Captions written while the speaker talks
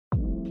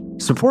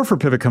Support for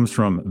Pivot comes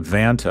from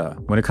Vanta.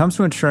 When it comes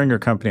to ensuring your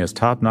company has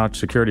top-notch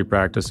security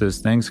practices,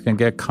 things can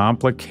get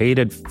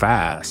complicated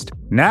fast.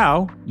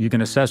 Now, you can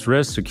assess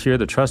risk, secure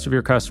the trust of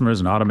your customers,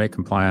 and automate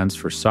compliance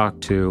for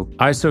SOC 2,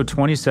 ISO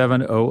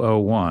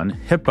 27001,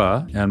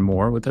 HIPAA, and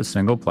more with a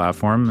single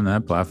platform, and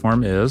that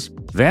platform is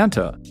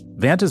Vanta.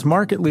 Vanta's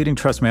market-leading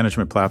trust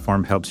management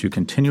platform helps you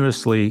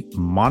continuously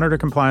monitor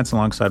compliance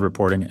alongside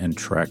reporting and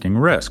tracking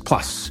risk.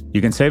 Plus,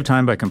 you can save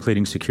time by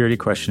completing security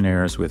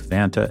questionnaires with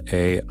Vanta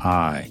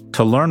AI.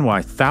 To learn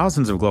why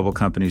thousands of global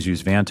companies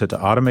use Vanta to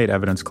automate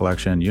evidence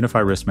collection,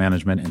 unify risk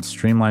management, and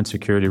streamline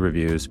security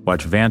reviews,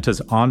 watch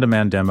Vanta's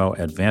on-demand demo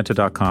at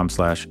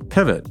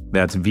vanta.com/pivot.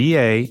 That's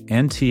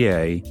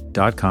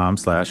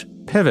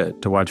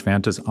VANTA.com/pivot to watch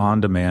Vanta's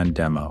on-demand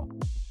demo.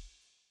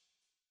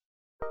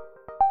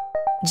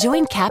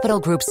 Join Capital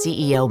Group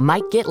CEO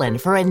Mike Gitlin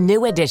for a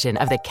new edition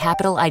of the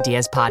Capital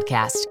Ideas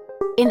Podcast.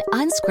 In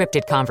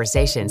unscripted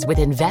conversations with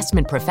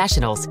investment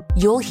professionals,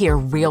 you'll hear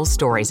real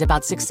stories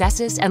about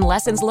successes and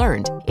lessons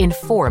learned,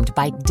 informed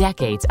by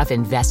decades of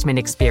investment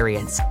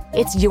experience.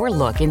 It's your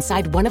look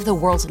inside one of the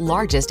world's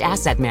largest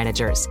asset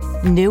managers.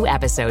 New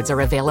episodes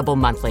are available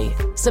monthly.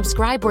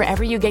 Subscribe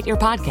wherever you get your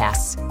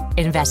podcasts.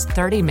 Invest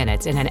 30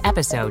 minutes in an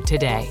episode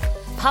today.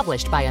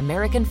 Published by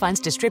American Funds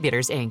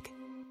Distributors, Inc.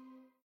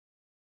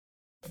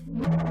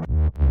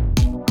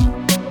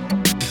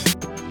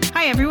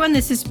 Hi, everyone.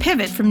 This is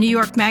Pivot from New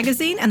York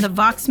Magazine and the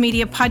Vox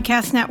Media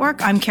Podcast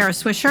Network. I'm Kara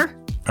Swisher.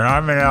 And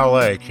I'm in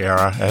L.A.,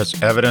 Kara,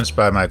 as evidenced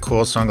by my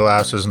cool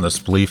sunglasses and the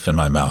spleef in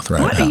my mouth right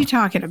now. What are you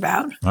talking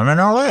about? I'm in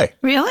L.A.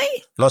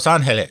 Really? Los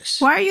Angeles.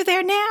 Why are you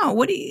there now?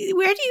 Where do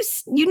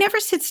you never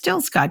sit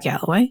still, Scott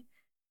Galloway?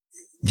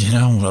 You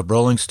know, a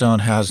Rolling Stone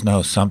has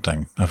no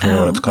something. I forget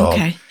what it's called.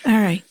 Okay. All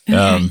right.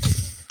 Okay.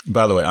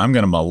 By the way, I'm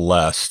going to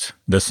molest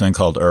this thing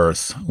called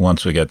Earth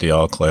once we get the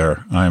all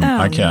clear.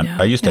 I can't.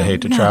 I used to hate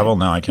to travel.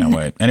 Now I can't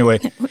wait. Anyway,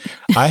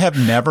 I have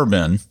never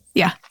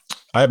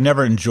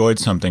enjoyed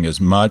something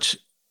as much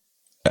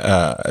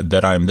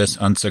that I'm this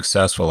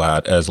unsuccessful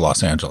at as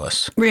Los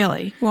Angeles.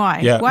 Really?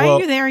 Why? Yeah, Why are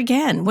you there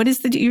again? What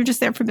is you're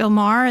just there for Bill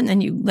Maher and then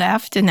you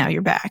left and now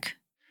you're back?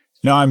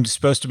 No, I'm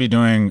supposed to be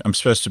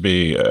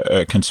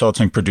a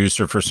consulting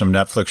producer for some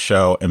Netflix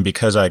show. And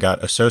because I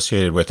got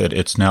associated with it,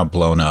 it's now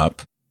blown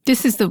up.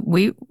 This is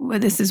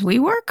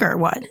WeWork or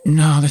what?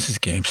 No, this is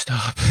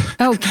GameStop.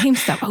 Oh,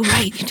 GameStop. Oh,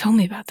 right. You told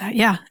me about that.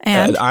 Yeah.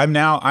 And I'm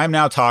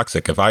now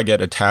toxic. If I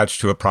get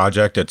attached to a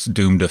project, it's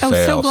doomed to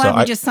fail. So glad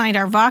we just signed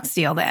our Vox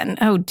deal then.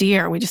 Oh,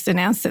 dear. We just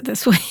announced it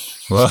this week.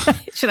 Well,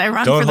 should I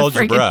run don't for the hold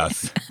your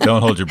breath.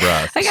 Don't hold your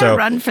breath. I got to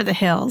run for the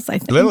hills, I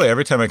think. Literally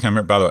every time I come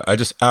here, by the way, I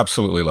just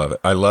absolutely love it.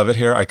 I love it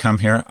here. I come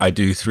here. I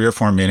do 3 or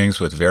 4 meetings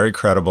with very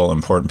credible,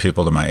 important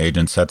people that my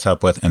agent sets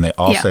up with, and they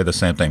all say the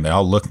same thing. They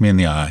all look me in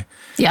the eye.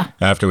 Yeah.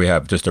 After we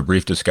have just a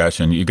brief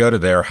discussion, you go to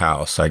their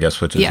house, I guess,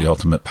 which is the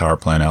ultimate power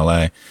play in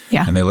LA.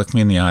 Yeah. And they look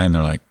me in the eye and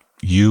they're like,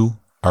 you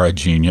are a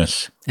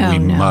genius. We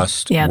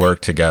must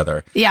work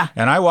together. Yeah.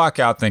 And I walk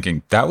out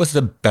thinking, that was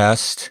the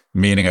best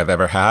meeting I've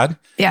ever had.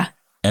 Yeah.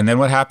 And then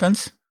what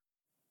happens?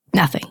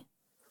 Nothing.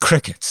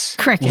 Crickets.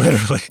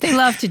 Literally. They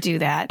love to do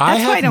that.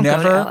 That's why I don't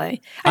go to LA.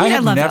 I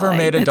have never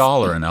made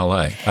 $1 in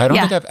LA. I don't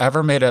think I've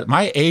ever made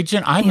my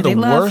agent, I'm the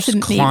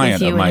worst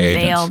client of my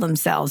agents. They unveil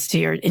themselves to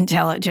your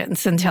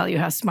intelligence and tell you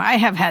how smart. I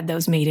have had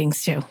those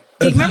meetings too.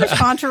 Do you remember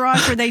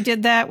Entourage where they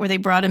did that, where they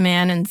brought him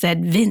in and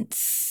said,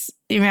 Vince?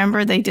 You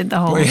remember they did the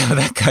whole... Well, yeah,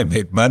 that guy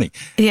made money.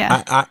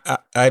 Yeah.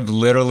 I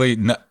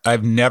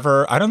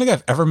don't think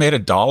I've ever made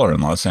 $1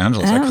 in Los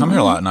Angeles. I come here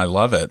a lot and I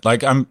love it.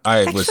 Like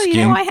was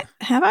skiing.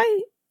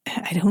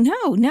 I don't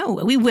know. No,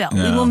 we will.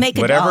 No. We will make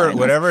 $1.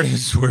 Whatever it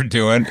is we're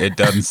doing, it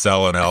doesn't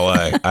sell in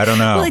LA. I don't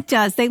know. Well, it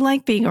does. They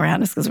like being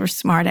around us because we're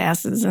smart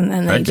asses, and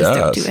then they just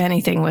don't do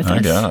anything with us. I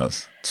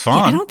guess. It's fun.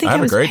 Yeah, I don't think I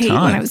was paid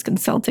when I was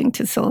consulting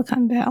to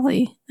Silicon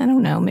Valley. I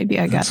don't know. Maybe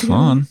I got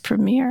to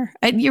premiere.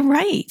 You're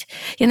right.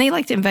 And they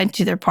like to invite you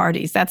to their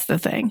parties. That's the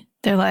thing.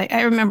 They're like,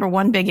 I remember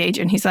one big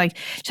agent, he's like,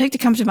 would you like to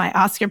come to my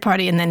Oscar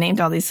party? And then named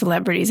all these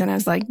celebrities. And I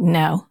was like,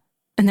 no.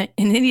 And then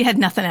he had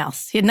nothing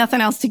else. He had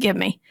nothing else to give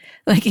me.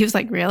 Like, he was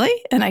like, really?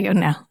 And I go,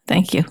 no,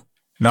 thank you.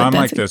 No, I'm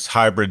like this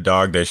hybrid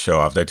dog they show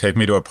off. They take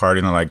me to a party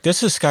and they're like,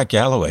 this is Scott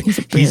Galloway.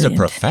 He's a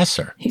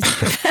professor. He's a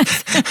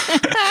professor.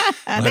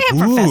 They have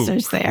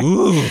professors there.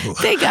 Ooh.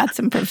 They got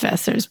some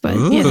professors, but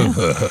you know.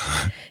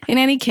 In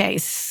any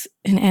case,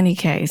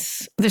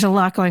 there's a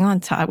lot going on,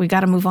 Todd. We got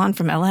to move on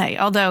from LA.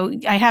 Although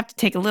I have to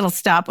take a little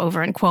stop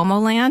over in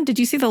Cuomo land. Did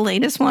you see the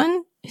latest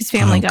one? His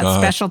family got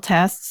special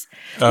tests.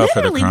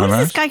 Literally, what is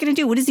this guy going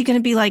to do? What is he going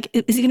to be like?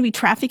 Is he going to be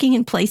trafficking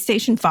in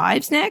PlayStation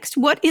 5s next?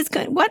 What is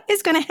going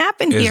to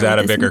happen here? Is that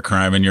a bigger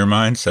crime in your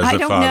mind? Says the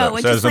father. Know.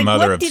 Says the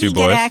mother of 2 boys. What did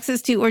he get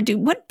access to or do?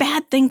 What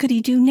bad thing could he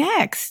do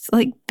next?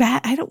 Like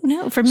bad? I don't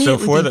know. For me,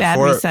 it would be bad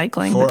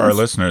recycling. For our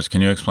listeners,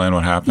 can you explain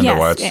what happened or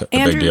why it's a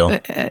big deal?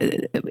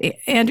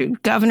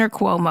 Governor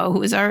Cuomo,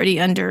 who is already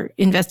under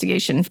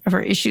investigation for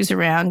issues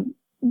around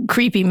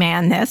creepy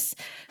manness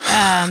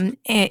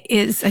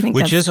is, I think,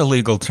 which is a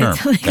legal term.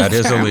 That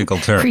is a legal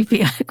term.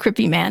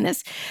 Creepy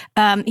madness.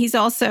 He's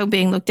also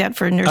being looked at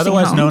for nursing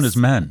otherwise homes. known as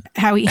men.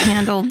 How he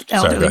handled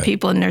elderly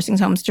people in nursing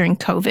homes during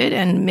COVID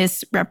and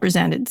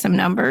misrepresented some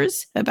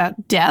numbers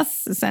about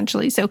deaths,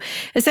 essentially. So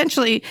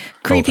essentially,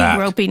 creepy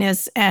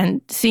gropiness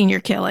and senior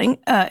killing,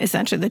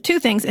 essentially the two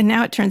things. And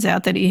now it turns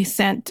out that he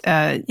sent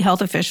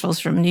health officials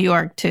from New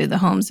York to the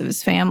homes of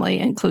his family,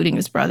 including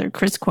his brother,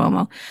 Chris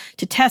Cuomo,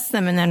 to test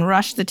them and then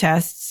rush the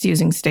tests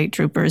using state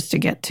troopers to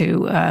get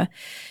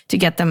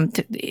them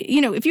to,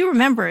 if you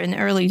remember in the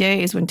early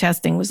days when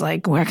testing was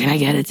like, where can I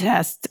get a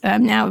test?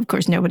 Now, of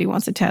course, nobody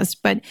wants a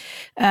test, but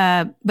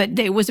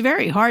it was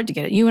very hard to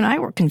get it. You and I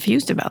were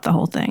confused about the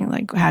whole thing.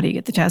 Like, how do you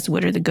get the test?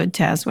 What are the good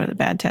tests? What are the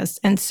bad tests?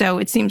 And so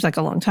it seems like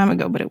a long time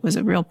ago, but it was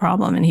a real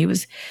problem. And he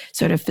was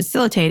sort of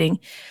facilitating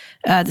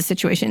the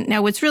situation.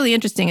 Now, what's really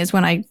interesting is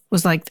when I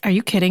was like, are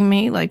you kidding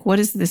me? Like, what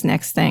is this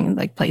next thing?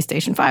 Like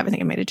PlayStation 5. I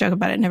think I made a joke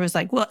about it. And everyone's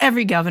like, well,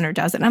 every governor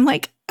does it. And I'm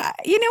like,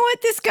 you know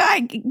what? This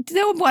guy,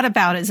 no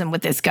whataboutism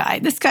with this guy.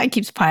 This guy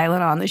keeps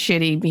piling on the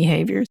shitty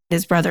behavior.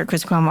 His brother,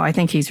 Chris Cuomo, I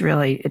think he's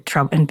really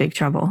in big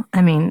trouble.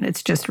 I mean,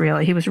 it's just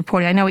really, he was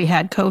reporting, I know he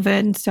had COVID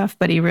and stuff,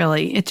 but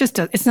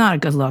it's not a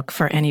good look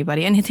for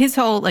anybody. And his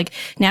whole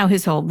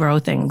bro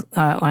thing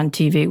on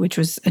TV, which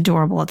was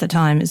adorable at the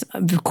time, is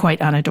quite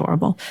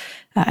unadorable.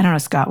 I don't know,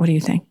 Scott, what do you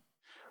think?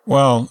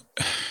 Well,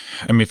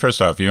 I mean, first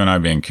off, you and I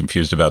being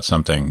confused about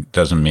something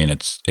doesn't mean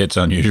it's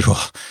unusual.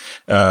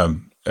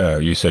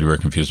 You said you were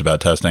confused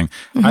about testing.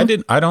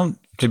 Mm-hmm.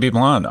 To be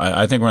blunt,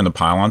 I think we're in the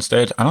pile-on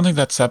stage. I don't think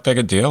that's that big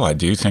a deal. I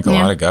do think a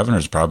lot of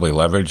governors probably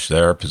leverage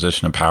their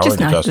position of power to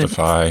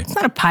justify. It's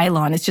not a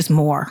pylon, it's just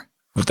more.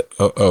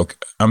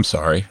 I'm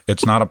sorry.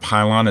 It's not a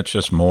pylon. It's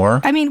just more.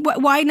 I mean,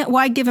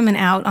 why give him an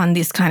out on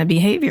these kind of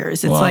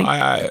behaviors? It's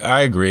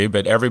I agree,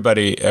 but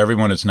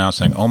everyone is now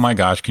saying, "Oh my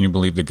gosh, can you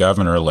believe the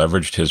governor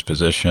leveraged his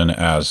position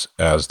as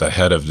the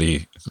head of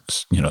the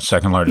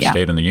second largest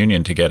state in the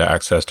union to get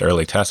access to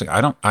early testing?" I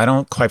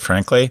don't. Quite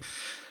frankly,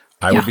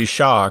 I would be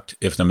shocked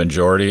if the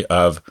majority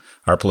of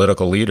our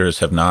political leaders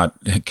have not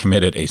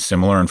committed a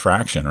similar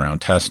infraction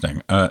around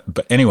testing.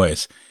 But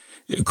anyways,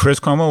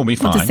 Chris Cuomo will be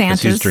fine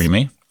because he's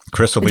dreamy.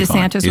 Chris will be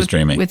fine. He's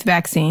dreamy. With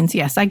vaccines.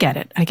 Yes, I get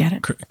it.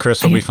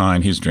 Chris will be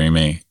fine. He's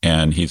dreamy.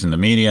 And he's in the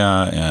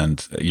media.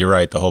 And you're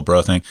right, the whole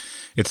bro thing.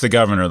 It's the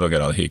governor that'll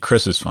get all the heat.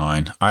 Chris is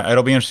fine.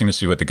 It'll be interesting to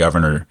see what the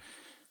governor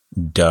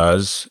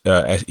does.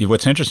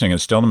 What's interesting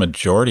is still the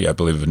majority, I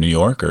believe, of New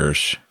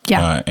Yorkers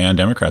and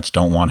Democrats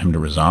don't want him to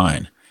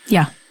resign.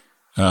 Yeah.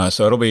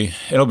 So it'll be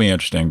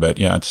interesting. But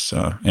yeah, it's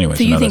anyway.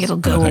 So you think it'll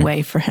go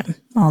away for him,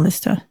 all this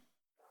stuff?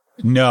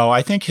 No,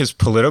 I think his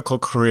political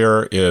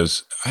career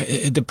is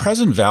the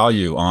present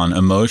value on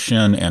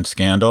emotion and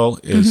scandal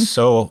is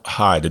so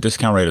high. The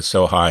discount rate is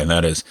so high. And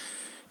that is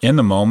in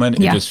the moment,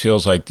 it just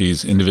feels like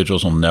these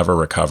individuals will never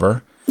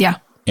recover. Yeah.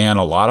 And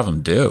a lot of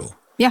them do.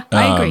 Yeah,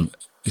 I agree.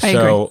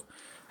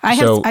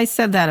 I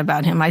said that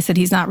about him. I said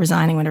he's not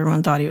resigning when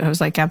everyone thought I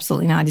was like,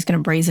 absolutely not. He's going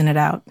to brazen it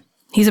out.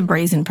 He's a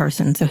brazen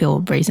person, so he'll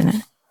brazen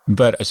it.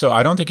 But so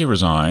I don't think he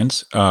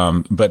resigns.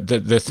 But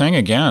the thing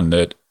again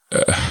that...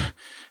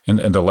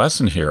 And the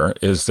lesson here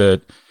is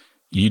that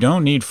you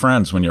don't need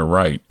friends when you're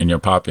right and you're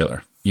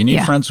popular. You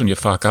need friends when you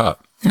fuck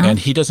up. No. And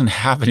he doesn't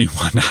have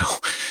anyone now.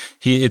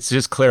 It's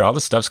just clear. All the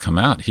stuff's come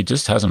out. He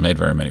just hasn't made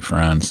very many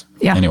friends.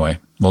 Yeah. Anyway,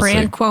 we'll see.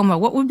 Brand Cuomo,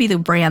 what would be the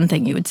brand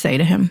thing you would say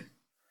to him?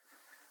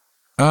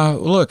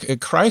 Look, a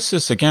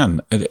crisis,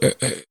 again,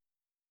 the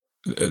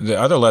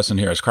other lesson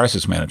here is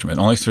crisis management.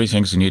 Only three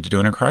things you need to do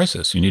in a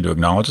crisis. You need to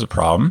acknowledge the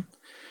problem,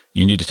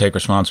 you need to take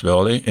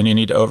responsibility, and you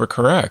need to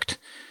overcorrect.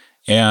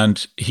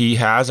 And he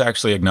has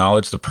actually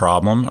acknowledged the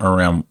problem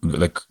around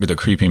the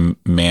creepy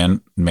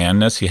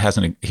manness. He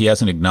hasn't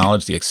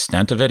acknowledged the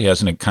extent of it. He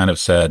hasn't kind of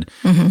said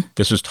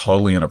this was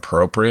totally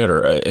inappropriate,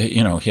 or he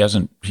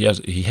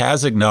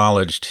has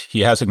acknowledged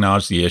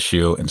the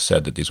issue and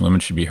said that these women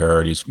should be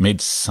heard. He's made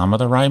some of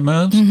the right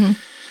moves.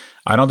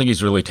 I don't think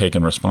he's really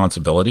taken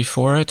responsibility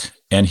for it,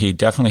 and he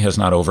definitely has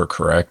not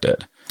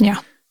overcorrected. Yeah.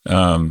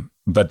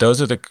 But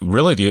those are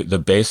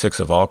the basics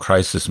of all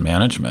crisis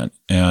management.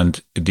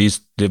 And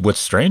what's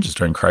strange is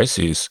during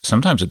crises,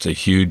 sometimes it's a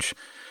huge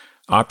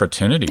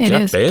opportunity.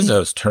 Jeff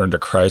Bezos turned a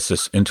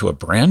crisis into a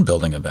brand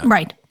building event.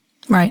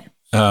 Right.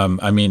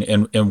 I mean,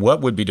 and what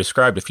would be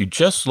described if you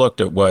just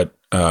looked at what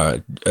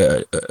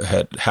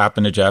had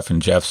happened to Jeff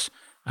and Jeff's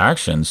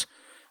actions,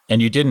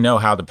 and you didn't know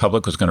how the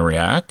public was going to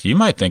react, you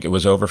might think it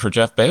was over for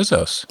Jeff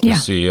Bezos, the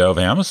CEO of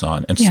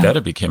Amazon. Instead,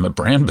 it became a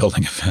brand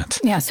building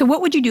event. Yeah. So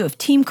what would you do if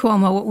Team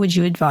Cuomo, what would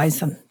you advise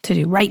them to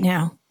do right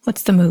now?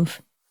 What's the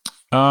move?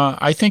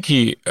 I think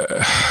he...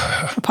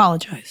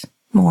 apologize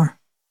more.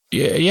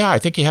 Yeah, I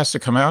think he has to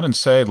come out and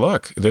say,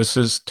 look, this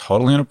is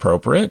totally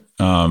inappropriate.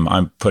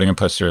 I'm putting in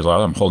place serious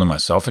law. I'm holding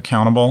myself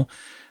accountable.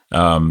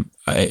 I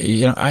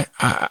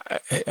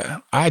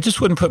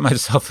just wouldn't put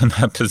myself in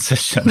that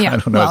position. Yeah, I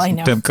don't know. well, I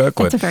know. Tim Cook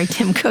would. That's a very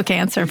Tim Cook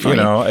answer for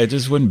you. I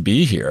just wouldn't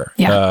be here.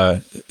 Yeah.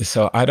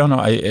 So I don't know.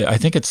 I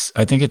think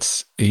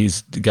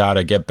he's got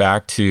to get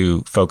back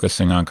to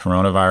focusing on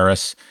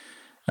coronavirus.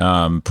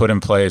 Put in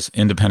place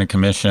independent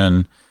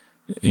commission.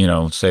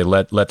 Say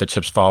let the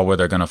chips fall where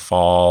they're going to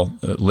fall.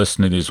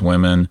 Listen to these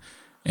women.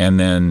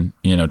 And then,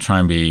 try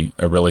and be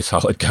a really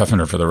solid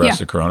governor for the rest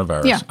of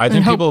coronavirus. Yeah. I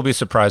think people will be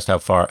surprised how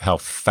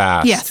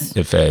fast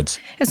it fades.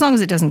 As long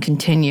as it doesn't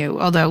continue.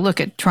 Although, look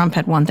at Trump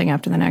had one thing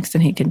after the next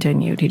and he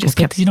continued. He just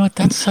kept. You know what?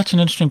 That's such an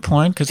interesting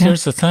point because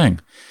here's the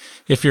thing.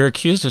 If you're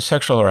accused of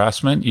sexual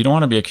harassment, you don't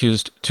want to be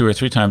accused 2 or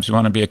 3 times. You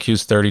want to be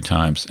accused 30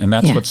 times. And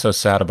that's what's so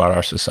sad about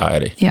our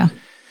society. Yeah.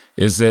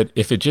 Is that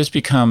if it just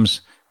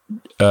becomes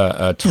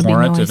a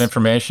torrent of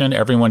information,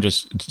 everyone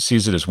just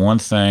sees it as one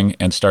thing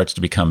and starts to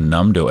become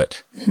numb to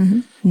it.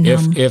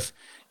 Mm-hmm.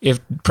 If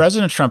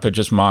President Trump had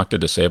just mocked a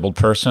disabled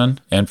person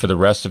and for the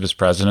rest of his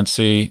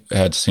presidency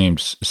had seemed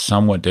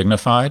somewhat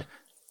dignified,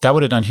 that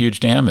would have done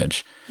huge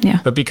damage. Yeah.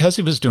 But because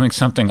he was doing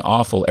something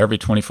awful every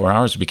 24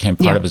 hours, it became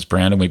part of his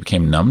brand and we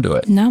became numb to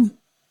it. Numb.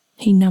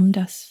 He numbed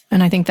us.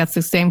 And I think that's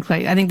the same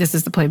play. I think this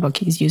is the playbook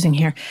he's using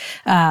here.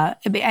 I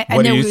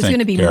know there's going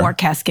to be more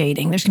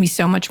cascading. There's going to be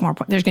so much more.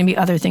 There's going to be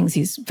other things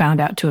he's found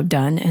out to have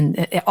done.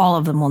 And all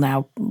of them will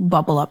now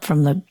bubble up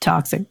from the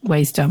toxic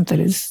waste dump that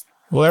is.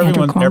 Well,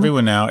 everyone's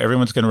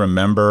going to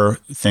remember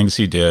things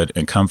he did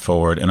and come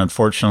forward. And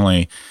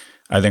unfortunately,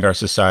 I think our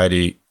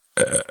society,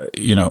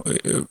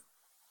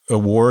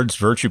 awards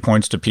virtue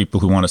points to people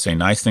who want to say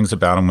nice things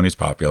about him when he's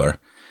popular.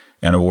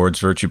 And awards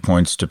virtue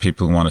points to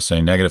people who want to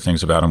say negative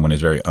things about him when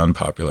he's very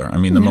unpopular. I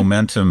mean, the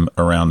momentum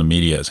around the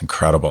media is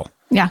incredible.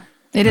 Yeah,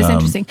 it is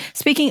interesting.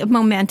 Speaking of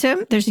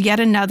momentum, there's yet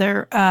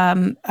another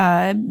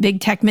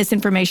big tech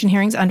misinformation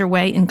hearings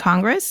underway in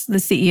Congress. The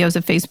CEOs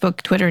of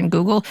Facebook, Twitter, and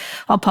Google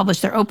all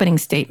published their opening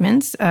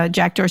statements.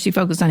 Jack Dorsey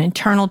focused on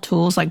internal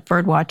tools like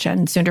Birdwatch,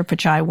 and Sundar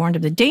Pichai warned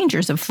of the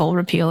dangers of full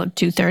repeal of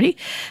 230.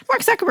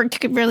 Mark Zuckerberg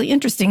took a really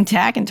interesting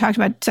tack and talked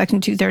about Section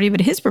 230,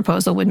 but his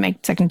proposal would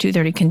make Section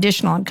 230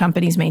 conditional on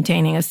companies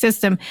maintaining a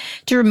system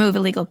to remove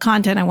illegal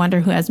content. I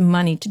wonder who has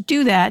money to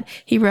do that.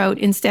 He wrote,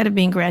 instead of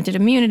being granted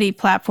immunity,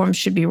 platforms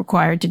should be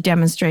required to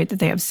demonstrate that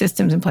they have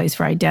systems in place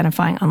for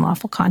identifying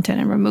unlawful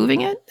content and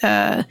removing it.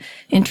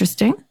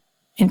 Interesting.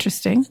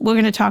 We're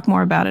going to talk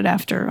more about it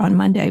on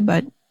Monday,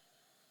 but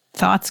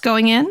thoughts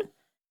going in?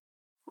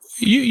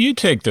 You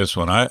take this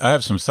one. I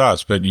have some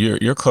thoughts, but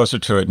you're closer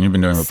to it and you've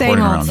been doing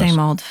reporting around this. Same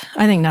old.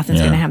 I think nothing's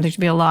going to happen. There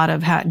should be a lot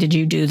of, did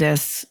you do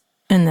this?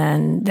 And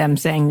then them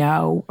saying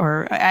no.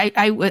 Or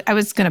I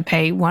was going to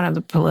pay one of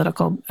the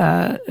political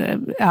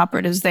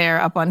operatives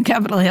there up on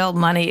Capitol Hill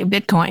money,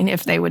 Bitcoin,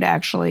 if they would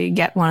actually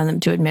get one of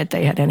them to admit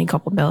they had any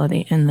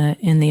culpability in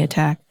the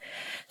attack.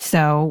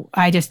 So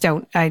I just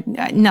don't.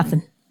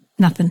 Nothing,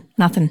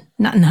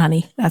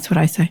 honey. That's what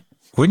I say.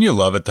 Wouldn't you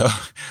love it, though?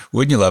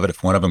 Wouldn't you love it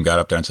if one of them got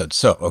up there and said,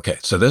 so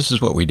this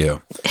is what we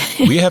do.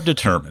 We have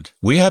determined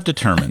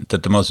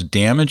that the most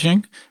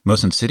damaging,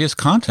 most insidious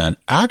content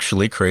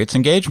actually creates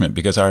engagement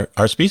because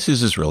our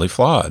species is really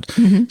flawed.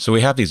 Mm-hmm. So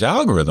we have these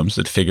algorithms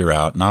that figure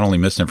out not only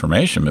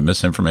misinformation, but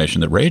misinformation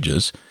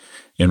that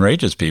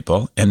enrages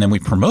people. And then we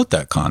promote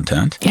that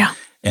content. Yeah.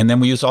 And then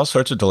we use all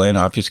sorts of delay and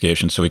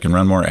obfuscation so we can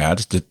run more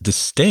ads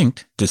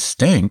distinct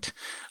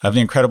of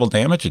the incredible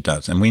damage it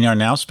does. And we are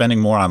now spending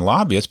more on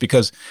lobbyists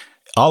because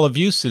all of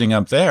you sitting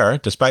up there,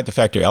 despite the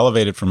fact you're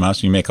elevated from us,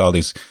 and you make all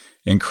these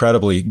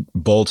incredibly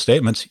bold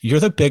statements,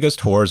 you're the biggest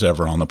whores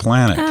ever on the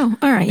planet. Oh,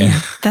 all right.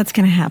 Yeah, that's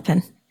going to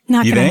happen.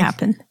 Not going to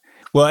happen.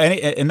 Well,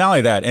 and not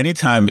only that,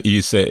 anytime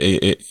you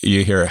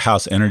hear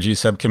House Energy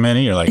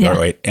Subcommittee, you're like,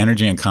 oh, wait,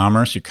 Energy and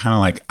Commerce, you're kind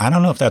of like, I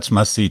don't know if that's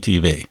must-see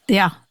TV.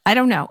 Yeah, I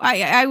don't know.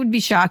 I would be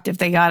shocked if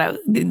they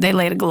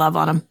laid a glove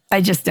on them.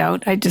 I just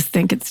don't. I just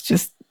think it's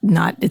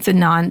a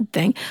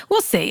non-thing.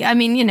 We'll see. I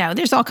mean,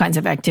 there's all kinds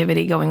of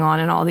activity going on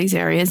in all these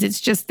areas. It's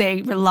just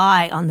they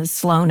rely on the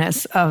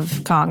slowness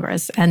of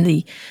Congress and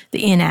the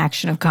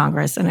inaction of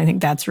Congress. And I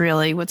think that's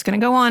really what's going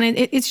to go on.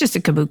 It's just a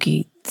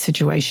kabuki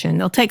situation.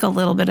 They'll take a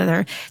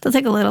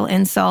little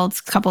insults.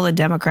 A couple of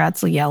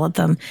Democrats will yell at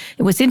them.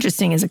 And what's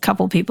interesting is a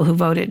couple of people who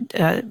voted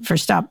for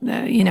stop, who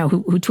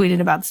tweeted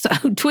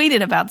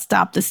about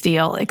stop the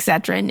steal, et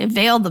cetera, and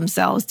availed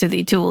themselves to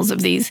the tools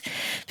of these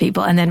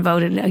people and then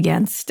voted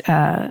against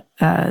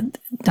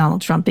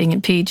Donald Trump being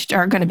impeached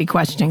are going to be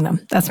questioning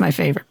them. That's my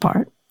favorite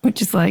part,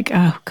 which is like,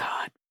 oh God.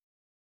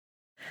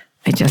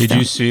 Did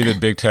you see that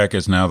big tech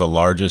is now the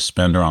largest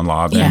spender on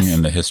lobbying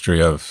in the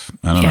history of,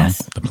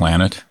 the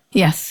planet?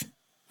 Yes.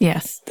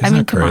 Isn't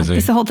Come crazy? on.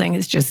 This whole thing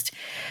is just,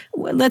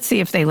 let's see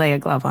if they lay a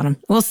glove on them.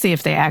 We'll see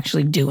if they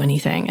actually do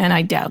anything. And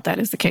I doubt that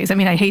is the case. I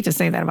mean, I hate to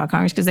say that about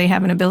Congress because they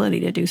have an ability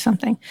to do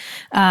something.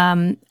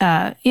 But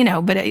I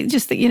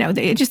just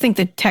think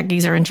the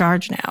techies are in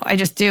charge now. I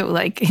just do.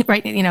 Like,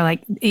 right,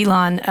 like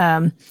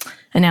Elon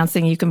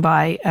announcing you can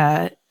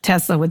buy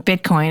Tesla with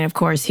Bitcoin, of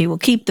course, he will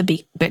keep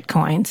the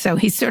Bitcoin. So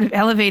he's sort of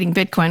elevating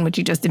Bitcoin, which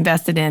he just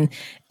invested in,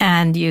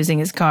 and using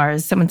his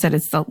cars. Someone said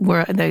it's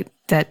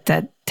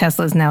that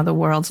Tesla is now the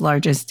world's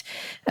largest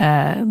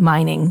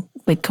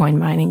Bitcoin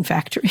mining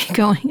factory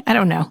going. I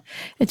don't know.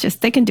 It's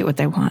just they can do what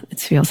they want, it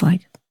feels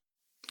like.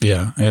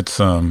 Yeah,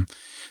 it's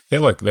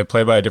they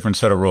play by a different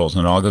set of rules,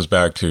 and it all goes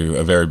back to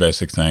a very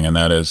basic thing, and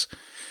that is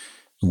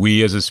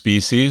we as a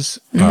species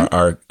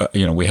are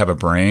we have a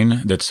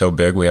brain that's so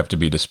big we have to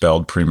be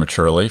dispelled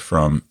prematurely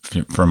from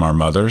our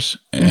mothers,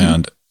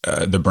 and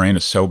the brain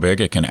is so big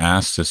it can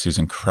ask us these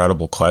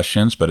incredible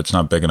questions, but it's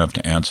not big enough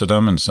to answer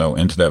them, and so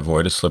into that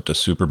void has slipped a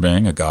super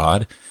being, a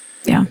god.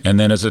 Yeah. And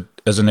then as a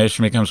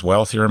nation becomes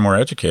wealthier and more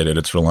educated,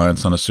 its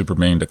reliance on a super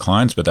being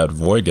declines, but that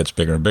void gets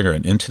bigger and bigger.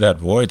 And into that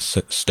void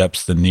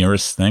steps the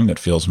nearest thing that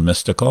feels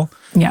mystical.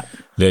 Yeah.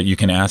 That you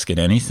can ask it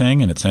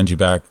anything and it sends you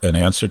back an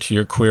answer to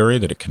your query,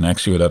 that it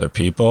connects you with other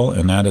people,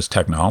 and that is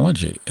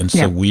technology. And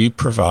so we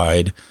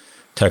provide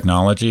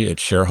technology,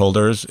 its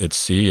shareholders, its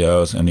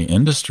CEOs, and the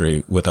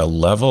industry with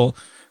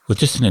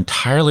just an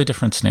entirely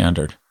different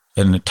standard,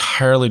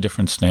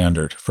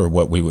 for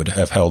what we would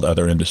have held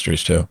other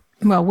industries to.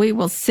 Well, we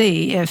will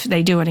see if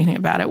they do anything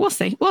about it. We'll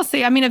see.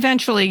 I mean,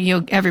 eventually,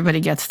 everybody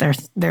gets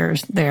theirs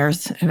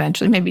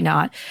eventually. Maybe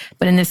not,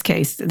 but in this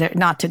case,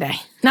 not today.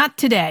 Not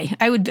today.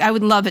 I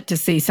would love it to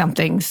see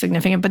something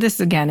significant, but this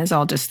again is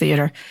all just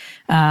theater.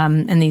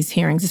 And these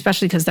hearings,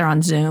 especially because they're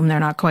on Zoom, they're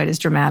not quite as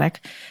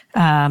dramatic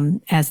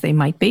as they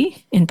might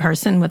be in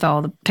person with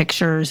all the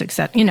pictures,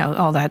 except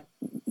all that,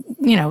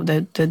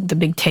 the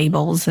big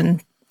tables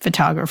and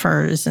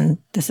photographers and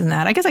this and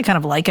that. I guess I kind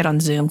of like it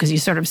on Zoom because you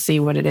sort of see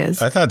what it is.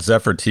 I thought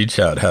Zephyr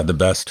Teachout had the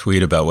best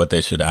tweet about what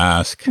they should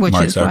ask Mark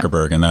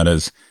Zuckerberg, and that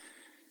is,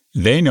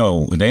 they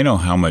know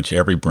how much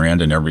every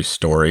brand and every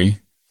story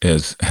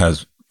has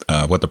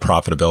what the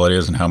profitability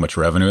is and how much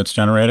revenue it's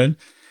generated.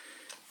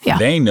 Yeah.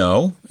 They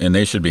know, and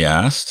they should be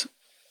asked,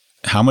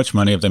 how much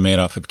money have they made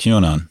off of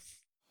QAnon?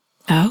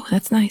 Oh,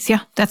 that's nice.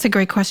 Yeah, that's a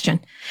great question.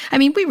 I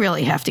mean, we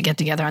really have to get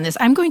together on this.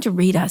 I'm going to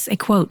read us a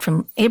quote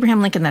from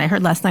Abraham Lincoln that I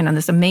heard last night on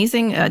this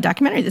amazing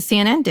documentary that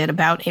CNN did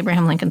about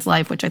Abraham Lincoln's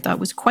life, which I thought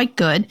was quite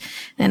good.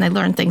 And I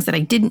learned things that I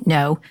didn't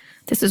know.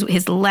 This is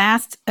his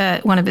last,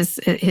 one of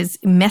his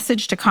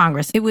message to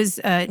Congress. It was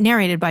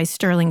narrated by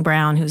Sterling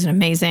Brown, who's an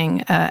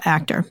amazing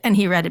actor. And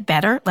he read it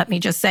better, let me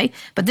just say.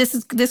 But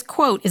this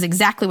quote is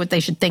exactly what they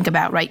should think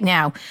about right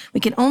now. We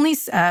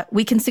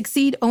can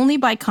succeed only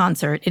by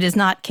concert. It is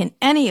not, can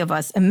any of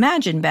us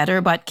imagine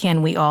better, but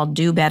can we all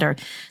do better?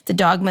 The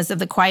dogmas of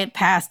the quiet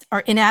past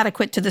are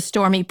inadequate to the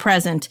stormy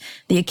present.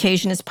 The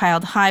occasion is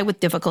piled high with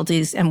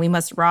difficulties, and we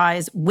must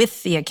rise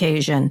with the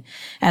occasion.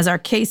 As our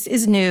case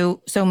is new,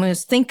 so we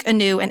must think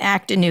anew and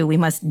act anew. We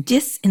must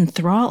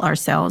disenthrall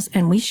ourselves,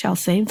 and we shall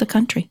save the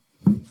country.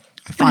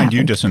 I find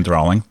you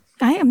disenthralling.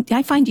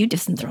 I find you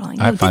disenthralling.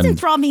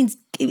 Disenthrall means,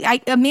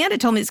 Amanda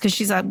told me this because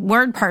she's a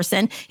word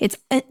person. It's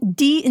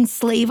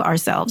de-enslave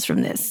ourselves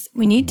from this.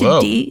 We need to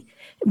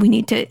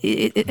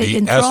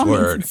enthrall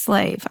means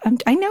enslave.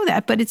 I know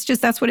that, but it's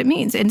just, that's what it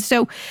means. And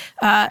so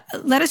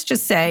let us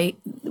just say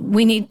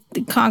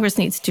Congress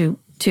needs to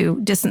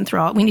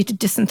disenthrall. We need to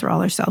disenthrall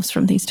ourselves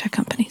from these tech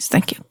companies.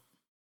 Thank you.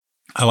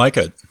 I like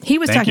it. He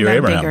was talking about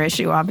Abraham. A bigger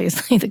issue,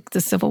 obviously, the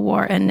Civil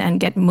War, and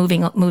get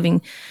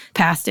moving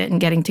past it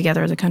and getting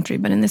together as a country.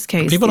 But in this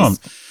case, people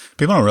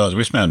don't realize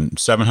we spend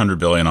 $700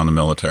 billion on the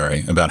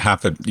military. About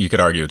half it, you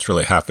could argue it's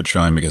really $500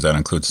 billion because that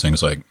includes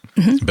things like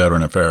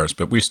veteran affairs.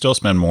 But we still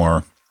spend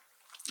more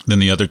than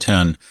the other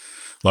 10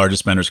 largest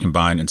spenders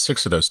combined, and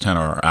 6 of those 10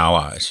 are our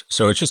allies.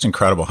 So it's just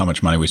incredible how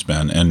much money we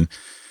spend. And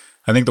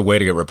I think the way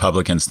to get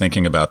Republicans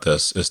thinking about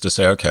this is to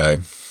say, okay,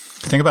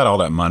 think about all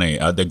that money.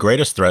 The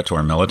greatest threat to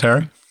our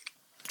military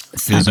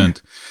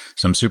isn't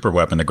some super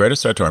weapon. The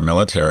greatest threat to our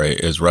military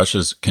is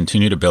Russia's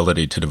continued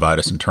ability to divide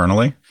us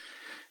internally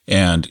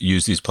and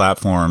use these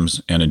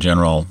platforms and a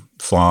general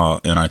flaw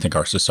in, I think,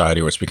 our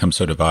society where it's become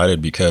so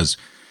divided, because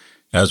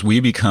as we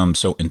become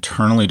so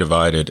internally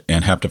divided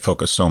and have to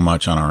focus so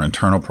much on our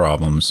internal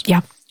problems,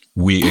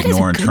 we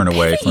ignore and turn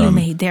away from. You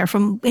made there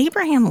from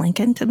Abraham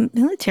Lincoln to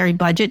military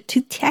budget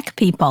to tech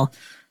people.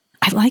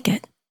 I like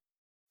it.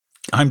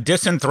 I'm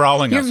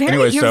disenthralling us.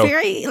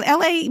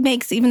 LA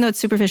makes, even though it's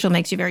superficial,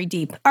 makes you very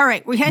deep. All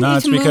right, we had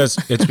it's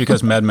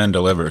because MedMen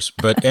delivers.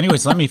 But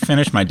anyways, let me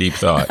finish my deep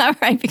thought. All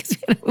right, because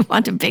we move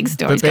on to big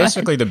stories. But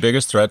basically, the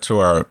biggest threat to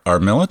our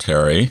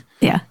military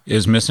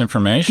is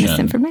misinformation,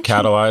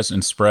 catalyzed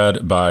and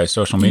spread by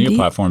social media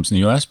platforms in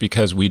the U.S.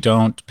 because we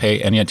don't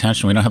pay any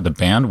attention. We don't have the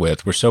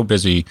bandwidth. We're so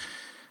busy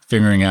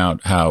figuring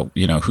out how,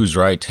 who's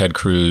right, Ted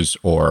Cruz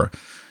or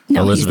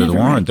Elizabeth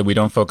Warren, that we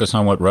don't focus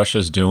on what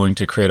Russia's doing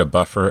to create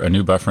a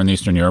new buffer in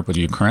Eastern Europe with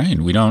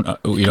Ukraine. We don't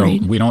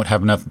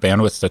have enough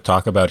bandwidth to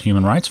talk about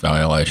human rights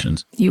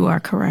violations. You are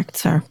correct,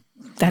 sir.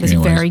 That is a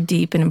very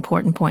deep and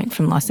important point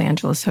from Los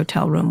Angeles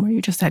hotel room where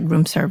you just had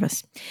room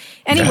service.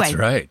 Anyway, that's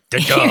right.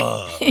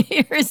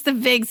 Here's the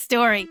big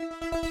story.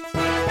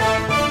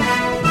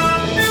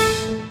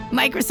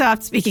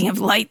 Microsoft, speaking of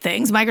light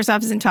things,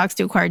 Microsoft is in talks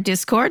to acquire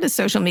Discord, a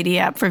social media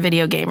app for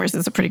video gamers.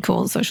 It's a pretty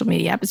cool social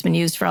media app. It's been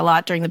used for a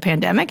lot during the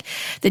pandemic.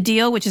 The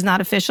deal, which is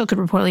not official, could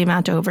reportedly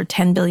amount to over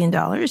 $10 billion.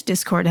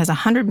 Discord has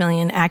 100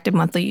 million active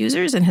monthly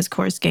users and has, of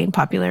course, gained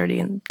popularity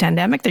in the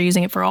pandemic. They're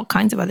using it for all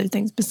kinds of other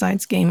things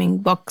besides gaming,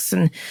 books,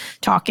 and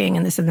talking,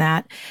 and this and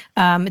that.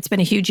 It's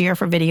been a huge year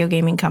for video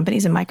gaming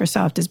companies, and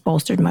Microsoft has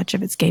bolstered much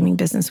of its gaming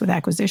business with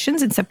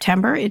acquisitions. In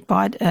September, it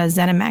bought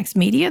ZeniMax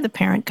Media, the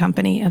parent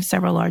company of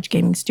several large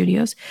gaming studios,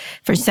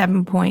 for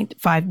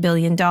 $7.5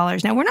 billion.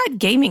 Now, we're not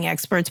gaming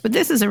experts, but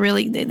this is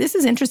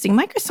interesting.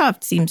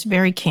 Microsoft seems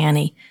very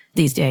canny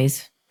these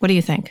days. What do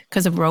you think?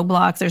 Because of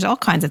Roblox, there's all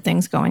kinds of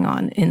things going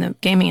on in the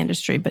gaming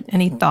industry. But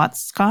any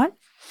thoughts, Scott?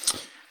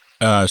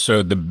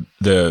 So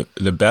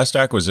the best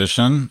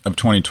acquisition of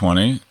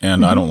 2020,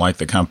 and I don't like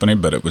the company,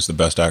 but it was the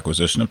best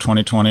acquisition of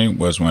 2020,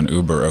 was when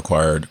Uber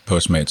acquired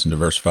Postmates and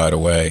diversified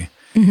away.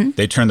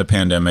 They turned the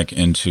pandemic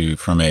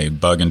from a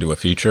bug into a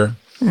feature.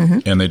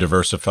 And they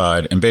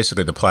diversified, and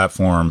basically a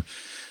platform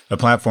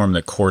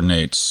that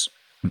coordinates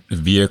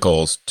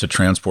vehicles to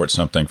transport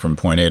something from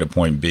point A to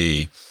point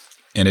B.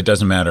 And it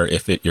doesn't matter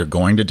if you're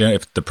going to dinner,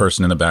 if the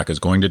person in the back is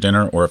going to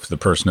dinner, or if the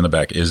person in the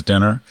back is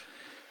dinner.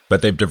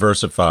 But they've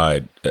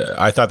diversified.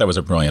 I thought that was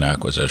a brilliant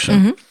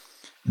acquisition.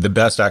 The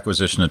best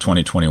acquisition of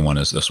 2021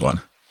 is this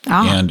one.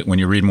 And when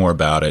you read more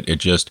about it,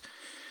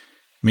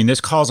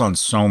 this calls on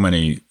so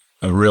many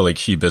really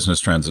key business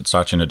trends that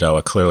Satya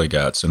Nadella clearly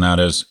gets, and that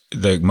is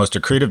the most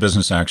accretive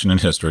business action in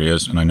history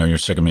is, and I know you're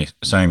sick of me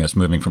saying this,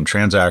 moving from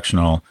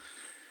transactional,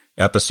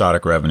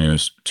 episodic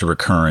revenues to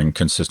recurring,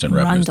 consistent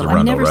revenues.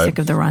 I'm never sick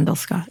of the Rundle,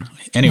 Scott.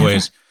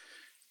 Anyways,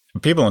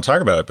 people don't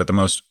talk about it, but the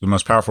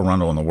most powerful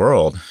Rundle in the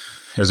world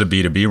is a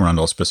B2B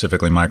Rundle,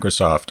 specifically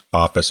Microsoft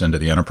Office into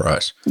the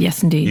enterprise.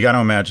 Yes, indeed. You got to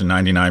imagine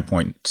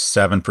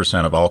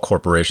 99.7% of all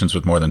corporations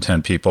with more than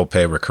 10 people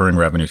pay a recurring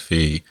revenue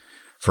fee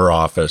for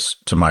Office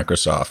to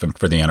Microsoft and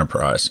for the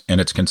enterprise.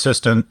 And it's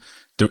consistent.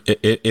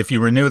 If you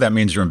renew, that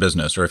means you're in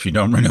business. Or if you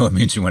don't renew, it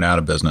means you went out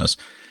of business.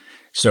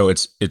 So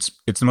it's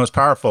the most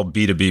powerful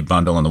B2B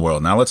bundle in the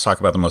world. Now let's talk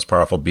about the most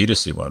powerful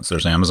B2C ones.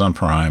 There's Amazon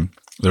Prime.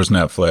 There's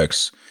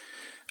Netflix.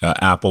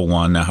 Apple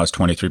One now has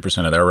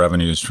 23% of their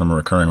revenues from a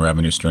recurring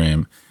revenue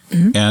stream.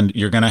 And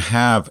you're going to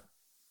have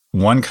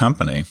one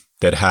company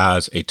that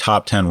has a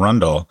top 10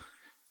 Rundle.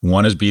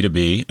 One is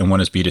B2B and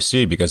one is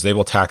B2C, because they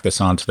will tack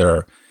this onto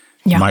their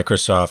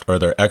Microsoft or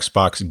their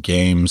Xbox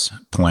games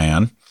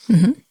plan.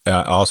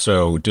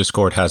 Also,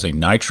 Discord has a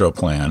Nitro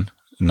plan,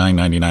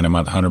 $9.99 a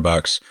month,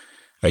 $100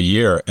 a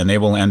year, and they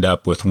will end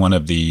up with one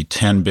of the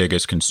 10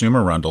 biggest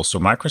consumer Rundles. So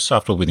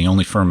Microsoft will be the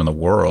only firm in the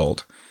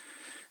world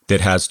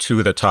that has two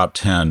of the top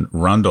 10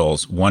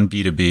 Rundles, one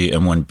B2B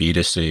and one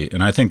B2C.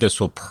 And I think this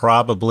will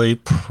probably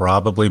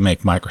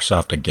make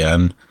Microsoft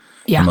again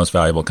the most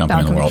valuable company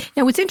in the world.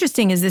 Now, what's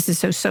interesting is this is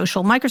so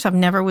social. Microsoft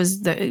never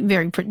was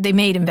they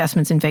made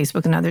investments in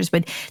Facebook and others,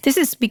 but this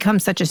has become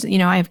such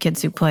a, I have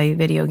kids who play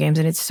video games,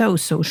 and it's so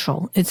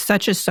social. It's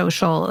such a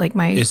social, like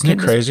my Isn't kid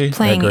it crazy? was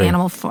playing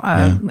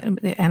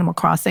Animal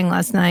Crossing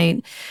last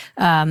night.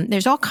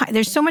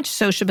 There's so much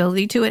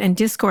sociability to it, and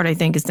Discord, I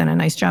think, has done a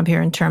nice job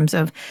here in terms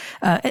of,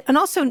 and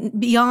also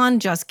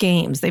beyond just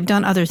games, they've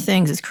done other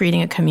things as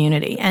creating a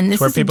community. And this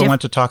it's where is people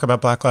went to talk about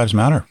Black Lives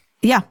Matter.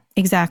 Yeah,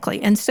 exactly.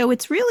 And so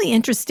it's really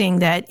interesting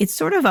that it's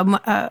sort of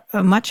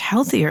a much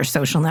healthier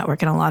social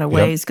network in a lot of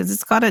ways, because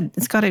it's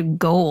got a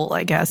goal,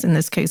 I guess, in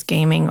this case,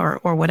 gaming or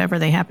whatever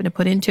they happen to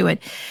put into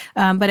it.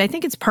 But I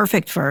think it's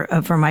perfect for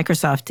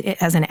Microsoft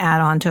as an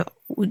add-on to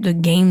the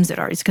games it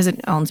already, because it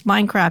owns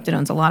Minecraft, it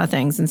owns a lot of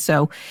things, and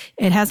so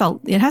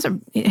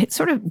it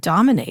sort of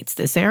dominates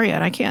this area.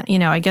 And I can't,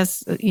 I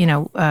guess,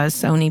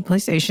 Sony,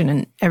 PlayStation,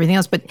 and everything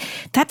else, but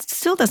that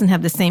still doesn't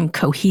have the same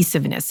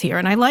cohesiveness here.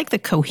 And I like the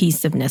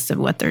cohesiveness of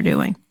what they're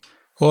doing.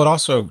 Well, it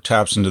also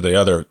taps into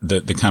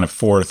the kind of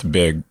fourth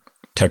big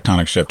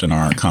tectonic shift in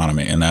our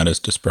economy, and that is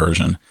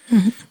dispersion.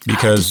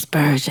 Because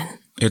dispersion.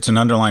 It's an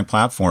underlying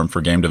platform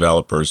for game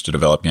developers to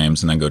develop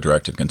games and then go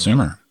direct to the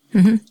consumer.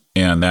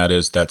 And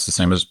that's the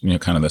same as,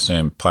 kind of the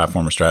same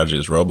platform or strategy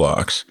as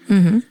Roblox.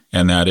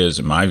 And that is,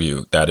 in my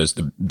view, that is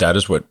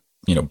what,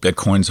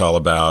 Bitcoin's all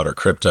about, or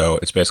crypto.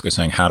 It's basically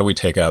saying, how do we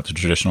take out the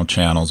traditional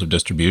channels of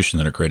distribution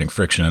that are creating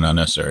friction and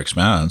unnecessary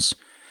expense?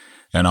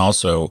 And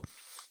also,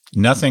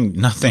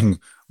 nothing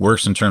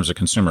works in terms of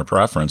consumer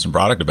preference and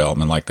product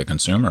development like the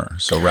consumer.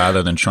 So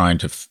rather than trying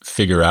to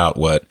figure out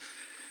what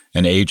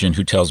an agent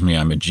who tells me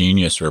I'm a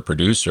genius or a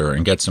producer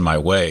and gets in my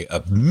way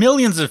of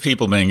millions of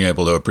people being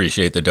able to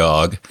appreciate the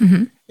dog,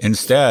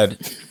 instead,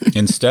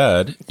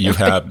 you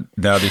have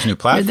now these new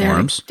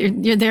platforms.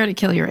 You're there to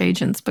kill your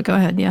agents, but go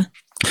ahead, yeah.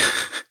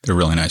 They're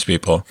really nice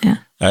people. Yeah.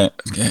 I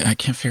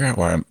can't figure out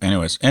why.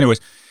 Anyways,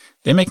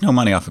 they make no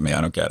money off of me.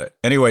 I don't get it.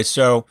 Anyway,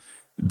 so,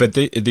 but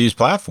these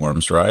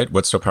platforms, right?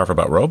 What's so powerful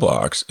about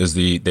Roblox is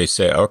they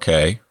say,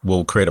 okay,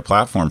 we'll create a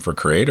platform for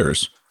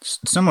creators,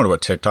 similar to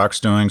what TikTok's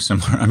doing.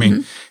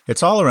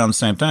 It's all around the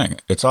same thing.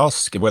 It's all,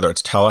 whether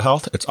it's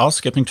telehealth, it's all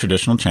skipping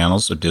traditional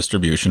channels of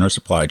distribution or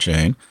supply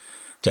chain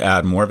to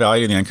add more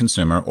value to the end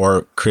consumer,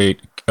 or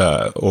create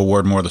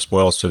award more of the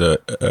spoils to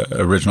the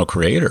original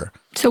creator.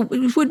 So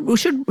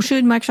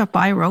should Microsoft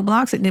buy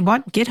Roblox? They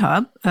bought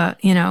GitHub.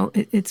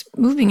 It's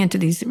moving into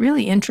these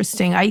really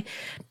interesting. I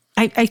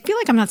feel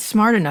like I'm not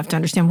smart enough to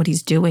understand what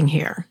he's doing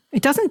here.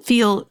 It doesn't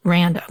feel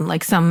random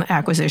like some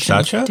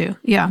acquisitions do.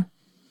 Yeah.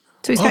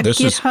 So he's got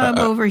GitHub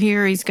over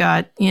here. He's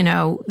got,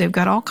 they've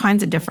got all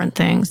kinds of different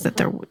things that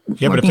they're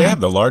but if they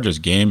have the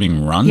largest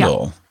gaming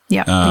rundle,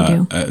 they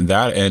do.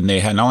 And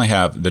they not only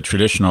have the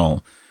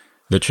traditional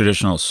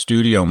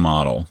studio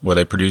model where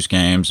they produce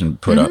games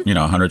and put up, $100,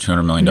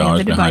 $200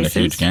 million behind a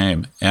huge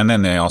game. And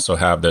then they also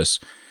have this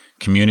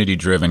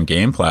community-driven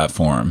game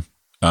platform.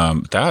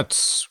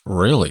 That's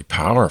really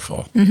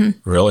powerful,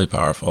 really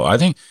powerful. I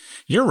think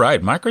you're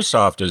right.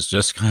 Microsoft is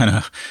just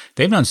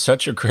they've done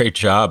such a great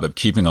job of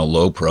keeping a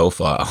low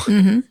profile.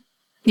 Mm-hmm.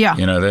 Yeah.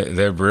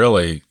 They're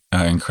really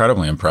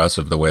incredibly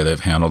impressive the way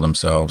they've handled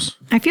themselves.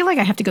 I feel like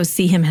I have to go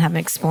see him and have him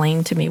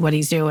explain to me what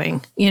he's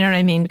doing. You know what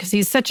I mean? Because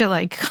he's such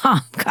a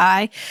calm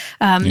guy.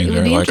 It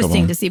would be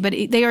interesting to see, but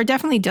they are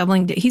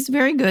definitely he's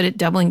very good at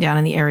doubling down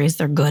in the areas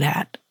they're good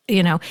at.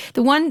 The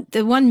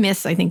one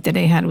miss I think that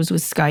they had was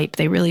with Skype.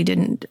 They really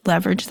didn't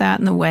leverage that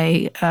in the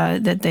way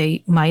that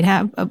they might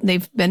have.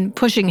 They've been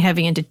pushing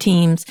heavy into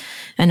Teams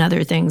and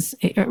other things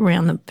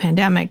around the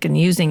pandemic and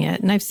using it.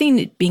 And I've seen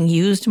it being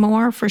used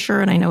more for sure.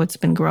 And I know it's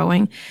been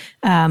growing.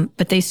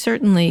 But they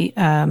certainly,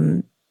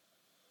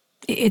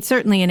 it's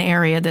certainly an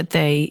area that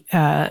they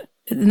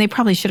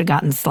probably should have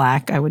gotten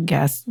Slack, I would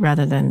guess,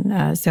 rather than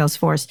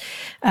Salesforce.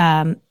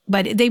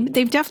 But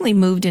they've definitely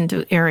moved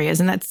into areas,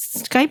 and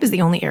Skype is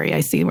the only area I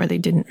see where they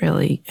didn't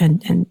really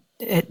and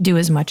do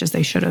as much as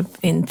they should have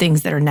in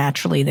things that are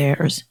naturally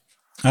theirs.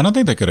 I don't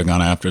think they could have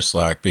gone after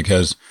Slack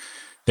because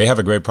they have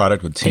a great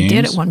product with Teams.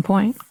 They did at one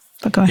point,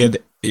 but go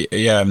ahead.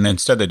 Yeah, and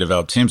instead they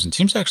developed Teams, and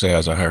Teams actually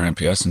has a higher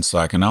NPS than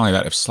Slack. And not only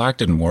that, if Slack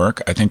didn't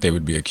work, I think they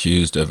would be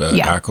accused of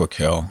an aqua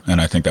kill, and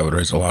I think that would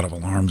raise a lot of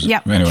alarms. Yeah,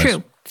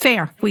 true.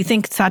 Fair. We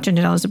think Satya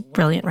Nadella is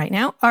brilliant right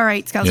now. All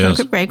right, Scott, let's go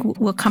quick break.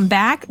 We'll come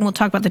back and we'll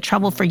talk about the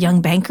trouble for young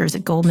bankers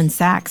at Goldman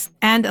Sachs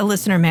and a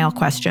listener mail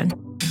question.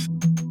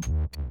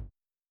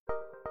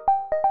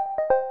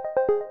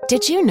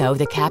 Did you know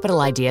the Capital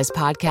Ideas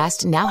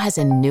podcast now has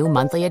a new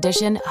monthly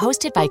edition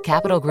hosted by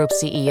Capital Group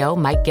CEO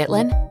Mike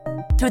Gitlin?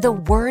 Through the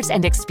words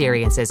and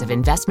experiences of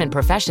investment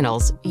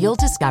professionals, you'll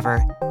discover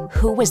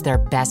who was their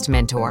best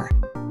mentor,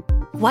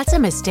 what's a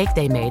mistake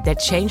they made that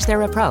changed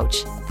their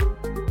approach,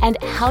 and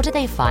how do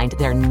they find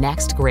their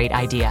next great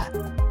idea?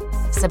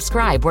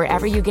 Subscribe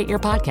wherever you get your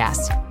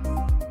podcasts.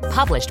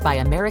 Published by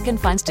American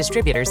Funds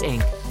Distributors,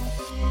 Inc.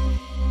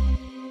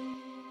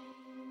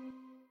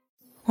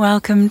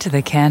 Welcome to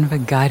the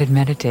Canva guided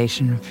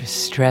meditation for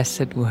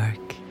stress at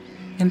work.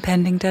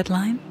 Impending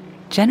deadline?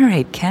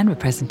 Generate Canva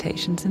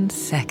presentations in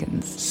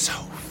seconds. So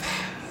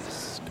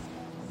fast.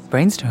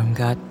 Brainstorm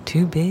got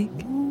too big?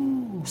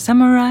 Ooh.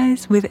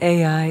 Summarize with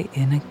AI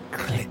in a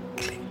click.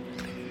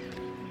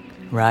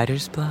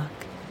 Writer's block?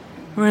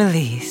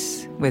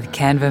 Release with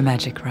Canva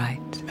Magic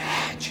Write.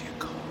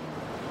 Magical.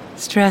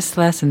 Stress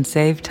less and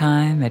save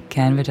time at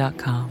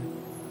canva.com.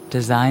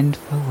 Designed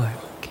for work.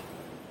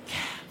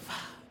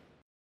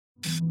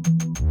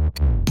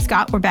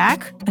 Scott, we're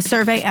back. A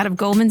survey out of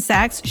Goldman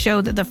Sachs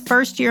showed that the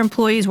first-year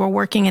employees were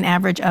working an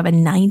average of a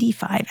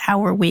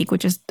 95-hour week,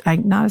 which is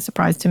not a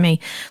surprise to me.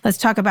 Let's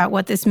talk about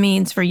what this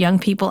means for young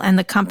people and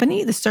the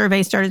company. The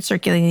survey started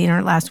circulating the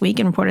internet last week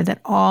and reported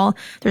that all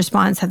the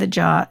respondents said the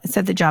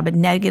job had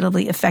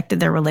negatively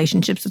affected their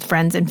relationships with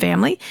friends and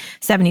family.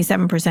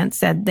 77%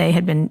 said they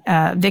had been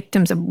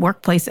victims of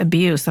workplace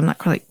abuse. I'm not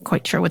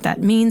quite sure what that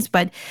means,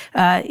 but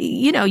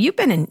you've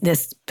been in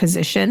this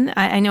position.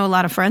 I know a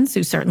lot of friends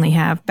who certainly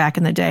have back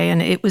in the day. And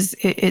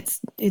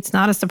it's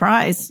not a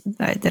surprise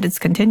that it's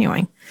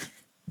continuing.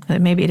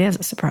 Maybe it is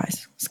a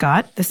surprise.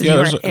 Scott, this is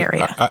your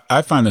area.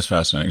 I find this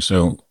fascinating.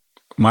 So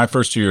my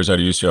first 2 years out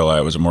of UCLA,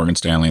 I was at Morgan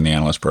Stanley in the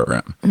analyst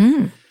program.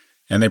 Mm.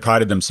 And they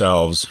prided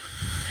themselves,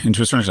 and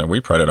to a certain extent, we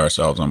prided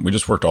ourselves on, we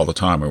just worked all the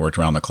time. We worked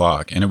around the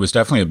clock. And it was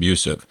definitely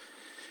abusive.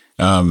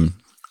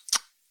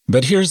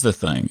 But here's the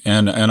thing.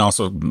 And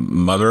also,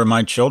 mother of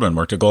my children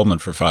worked at Goldman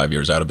for 5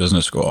 years out of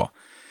business school.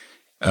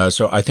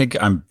 So I think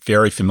I'm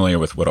very familiar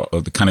with what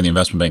the kind of the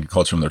investment banking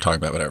culture when they're talking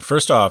about whatever.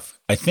 First off,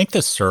 I think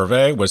the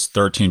survey was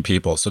 13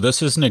 people. So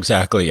this isn't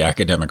exactly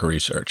academic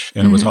research.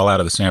 And it was all out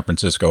of the San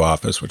Francisco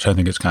office, which I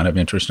think is kind of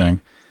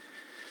interesting.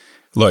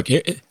 Look,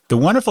 the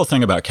wonderful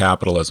thing about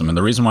capitalism, and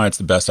the reason why it's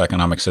the best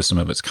economic system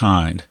of its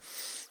kind,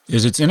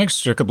 is it's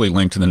inextricably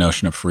linked to the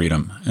notion of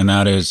freedom. And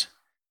that is,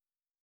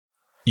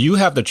 you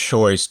have the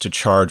choice to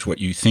charge what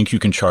you think you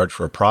can charge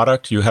for a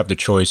product. You have the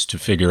choice to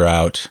figure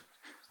out,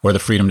 or the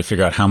freedom to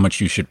figure out how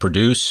much you should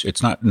produce.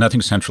 It's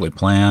nothing centrally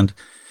planned.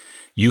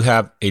 You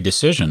have a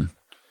decision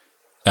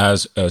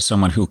as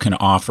someone who can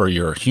offer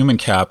your human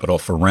capital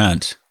for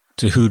rent,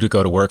 to who to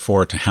go to work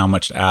for, to how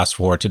much to ask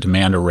for, to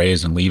demand a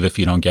raise and leave if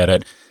you don't get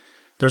it.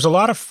 There's a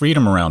lot of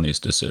freedom around these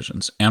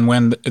decisions. And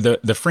when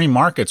the free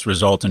markets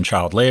result in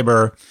child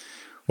labor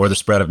or the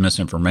spread of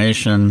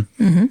misinformation,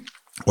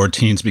 or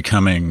teens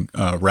becoming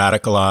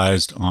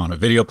radicalized on a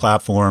video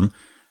platform,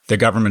 the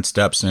government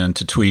steps in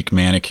to tweak,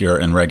 manicure,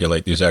 and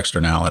regulate these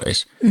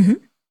externalities. Mm-hmm.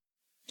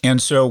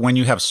 And so when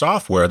you have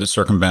software that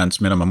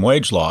circumvents minimum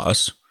wage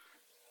laws,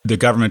 the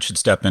government should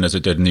step in as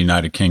it did in the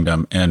United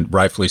Kingdom and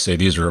rightfully say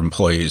these are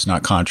employees,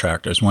 not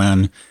contractors.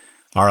 When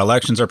our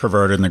elections are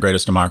perverted and the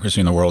greatest democracy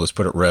in the world is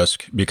put at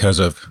risk because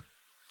of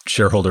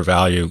shareholder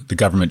value, the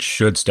government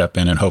should step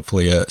in and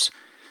hopefully is.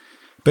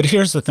 But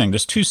here's the thing.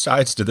 There's two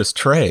sides to this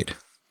trade.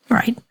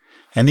 Right.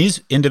 And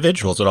these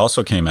individuals that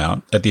also came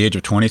out at the age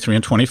of 23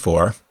 and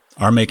 24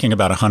 are making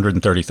about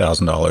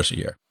 $130,000 a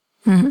year.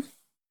 Mm-hmm.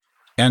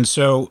 And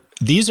so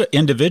these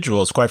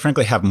individuals, quite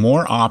frankly, have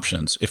more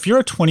options. If you're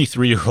a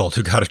 23-year-old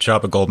who got a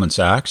job at Goldman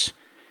Sachs,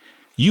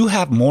 you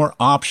have more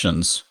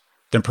options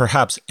than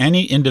perhaps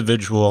any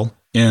individual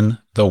in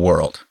the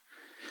world.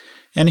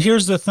 And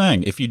here's the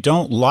thing. If you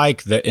don't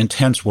like the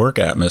intense work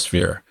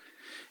atmosphere,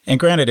 and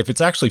granted, if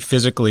it's actually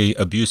physically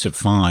abusive,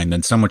 fine,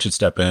 then someone should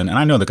step in. And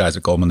I know the guys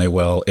at Goldman, they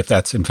will, if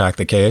that's in fact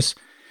the case.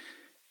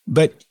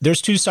 But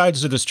there's two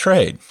sides to this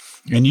trade.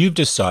 And you've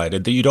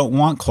decided that you don't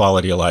want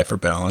quality of life or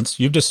balance.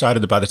 You've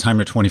decided that by the time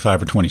you're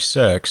 25 or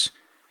 26,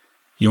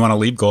 you want to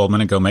leave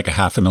Goldman and go make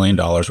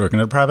 $500,000 working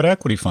at a private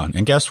equity fund.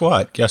 And guess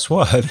what?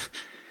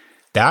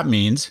 That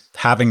means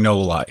having no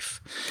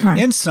life. Right.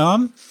 In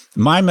sum,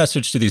 my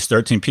message to these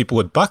 13 people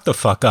would buck the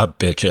fuck up,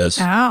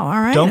 bitches. Oh, all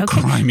right. Don't okay.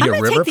 cry me a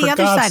river, for God's sake. I'm going to take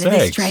the other side of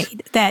this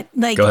trade. That,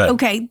 like, Go ahead.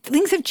 okay,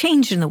 things have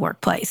changed in the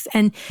workplace.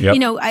 And, Yep. you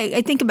know,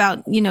 I think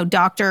about, you know,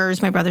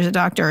 doctors, my brother's a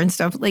doctor and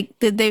stuff. Like,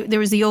 there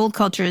was the old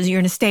culture is you're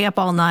going to stay up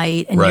all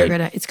night and Right.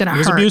 it's going to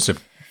hurt. It was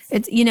abusive.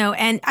 It's, you know,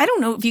 and I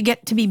don't know if you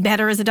get to be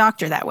better as a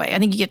doctor that way. I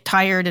think you get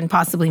tired and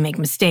possibly make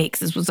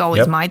mistakes. This was always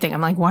Yep. my thing. I'm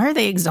like, why are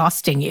they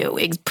exhausting you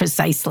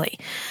precisely?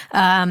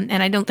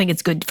 And I don't think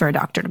it's good for a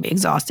doctor to be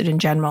exhausted in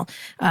general.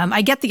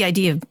 I get the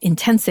idea of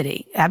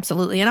intensity,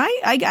 absolutely. And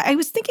I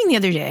was thinking the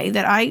other day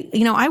that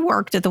I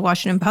worked at the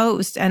Washington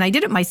Post and I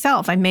did it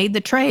myself. I made the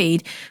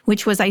trade,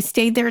 which was I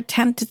stayed there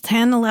 10 to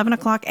 10, 11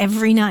 o'clock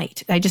every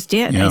night. I just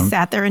did. Yeah. I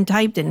sat there and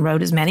typed and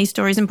wrote as many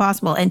stories as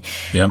possible. And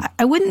Yeah.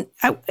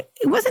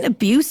 it wasn't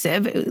abusive.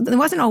 It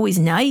wasn't always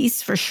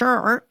nice, for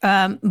sure.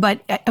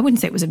 But I wouldn't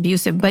say it was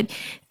abusive, but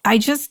I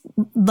just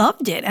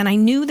loved it. And I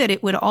knew that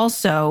it would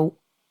also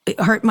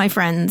hurt my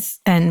friends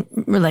and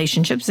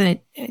relationships. And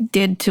it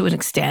did to an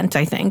extent,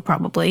 I think,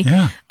 probably.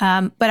 Yeah.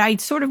 But I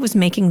sort of was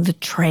making the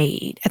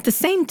trade. At the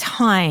same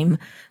time,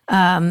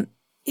 I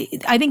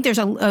think there's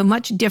a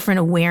much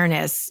different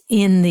awareness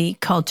in the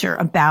culture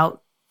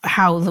about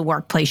how the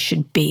workplace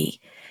should be.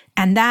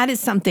 And that is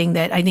something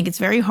that I think it's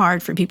very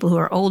hard for people who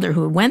are older,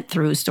 who went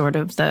through sort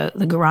of the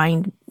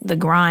grind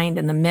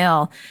and the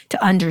mill,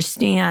 to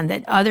understand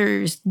that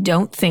others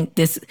don't think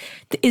this.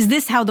 Is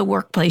this how the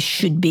workplace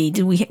should be?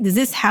 Is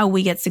this how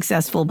we get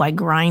successful, by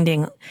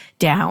grinding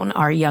down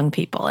our young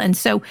people? And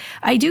so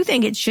I do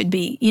think it should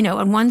be, you know,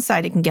 on one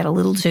side, it can get a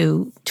little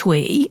too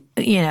twee,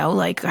 you know,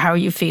 like, how are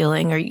you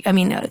feeling? Or, I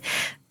mean,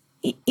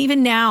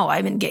 even now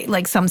I'm engaged,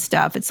 like some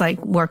stuff, it's like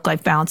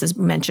work-life balance is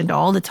mentioned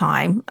all the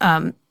time.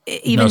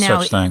 Even no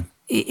now, such thing.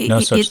 No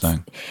such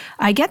thing.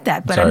 I get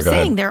that, but Sorry, I'm go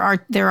saying ahead.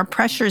 there are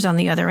pressures on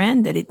the other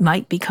end that it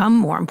might become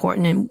more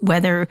important, and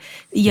whether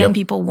young Yep.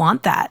 people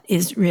want that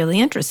is really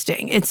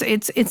interesting.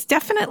 It's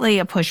definitely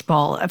a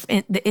push-pull,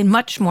 in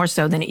much more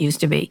so than it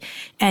used to be.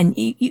 And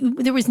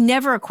there was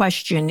never a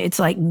question. It's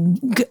like,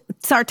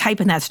 start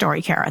typing that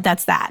story, Kara.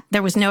 That's that.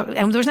 There was never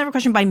a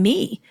question by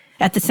me.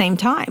 At the same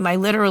time, I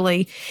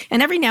literally,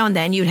 and every now and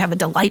then you'd have a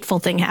delightful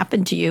thing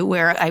happen to you,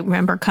 where I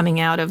remember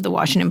coming out of the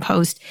Washington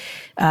Post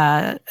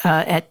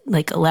at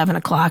like 11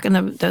 o'clock, and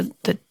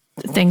the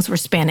things were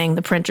spinning,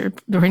 the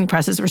printing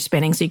presses were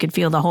spinning, so you could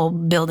feel the whole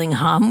building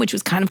hum, which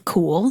was kind of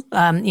cool,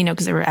 you know,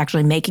 because they were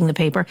actually making the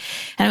paper.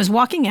 And I was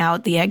walking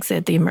out the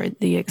exit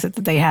that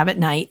they have at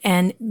night,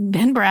 and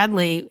Ben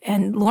Bradley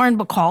and Lauren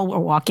Bacall were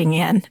walking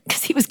in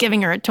because he was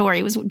giving her a tour.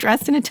 He was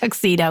dressed in a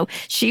tuxedo.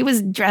 She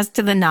was dressed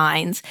to the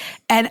nines.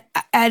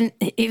 And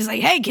he was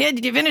like, "Hey, kid,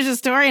 did you finish the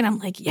story?" And I'm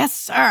like, "Yes,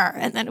 sir."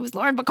 And then it was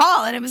Lauren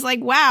Bacall, and it was like,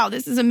 wow,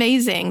 this is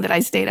amazing that I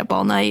stayed up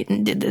all night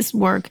and did this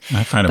work.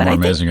 I find it more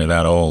amazing you're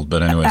that old,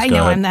 but anyways, I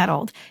know I'm that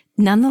old.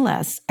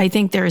 Nonetheless, I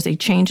think there is a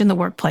change in the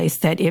workplace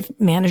that if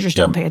managers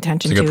don't pay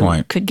attention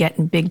to, could get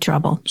in big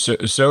trouble. So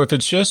if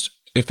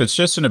it's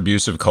just an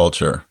abusive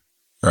culture,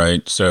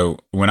 right? So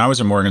when I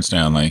was at Morgan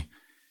Stanley,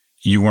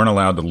 you weren't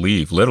allowed to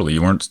leave. Literally,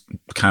 you weren't,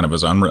 kind of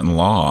as unwritten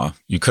law.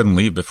 You couldn't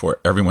leave before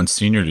everyone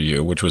senior to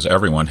you, which was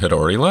everyone, had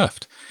already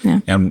left.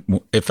 Yeah.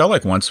 And it felt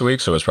like once a week,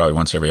 so it was probably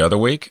once every other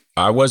week.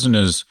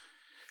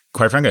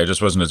 Quite frankly, I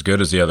just wasn't as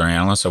good as the other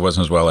analysts. I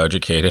wasn't as well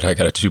educated. I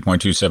got a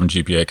 2.27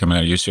 GPA coming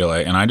out of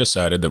UCLA. And I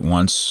decided that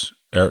once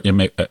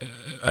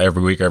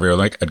every week, every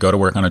other week, I'd go to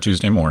work on a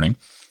Tuesday morning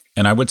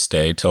and I would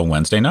stay till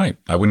Wednesday night.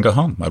 I wouldn't go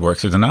home. I'd work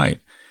through the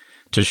night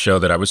to show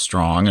that I was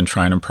strong and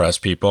try and impress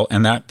people.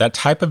 And that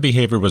type of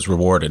behavior was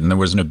rewarded. And there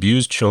was an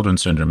abused children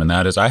syndrome. And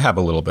that is, I have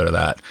a little bit of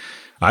that.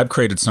 I've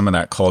created some of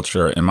that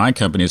culture in my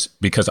companies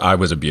because I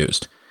was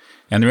abused.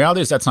 And the reality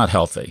is that's not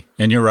healthy.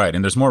 And you're right.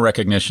 And there's more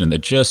recognition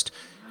that just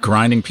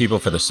grinding people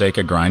for the sake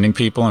of grinding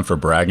people and for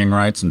bragging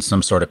rights and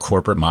some sort of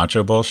corporate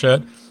macho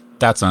bullshit,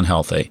 that's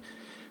unhealthy.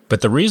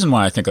 But the reason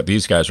why I think that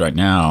these guys right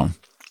now,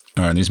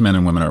 or these men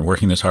and women are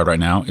working this hard right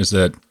now, is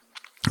that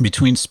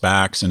between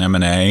SPACs and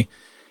M&A,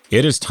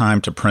 it is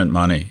time to print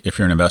money if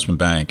you're an investment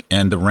bank.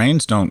 And the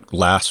reins don't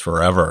last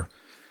forever.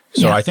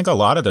 So I think a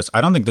lot of this,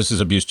 I don't think this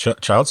is abused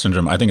child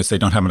syndrome. I think it's they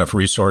don't have enough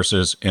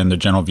resources, and the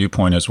general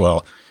viewpoint as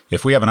well.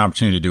 If we have an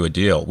opportunity to do a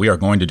deal, we are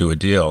going to do a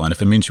deal. And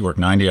if it means you work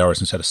 90 hours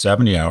instead of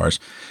 70 hours.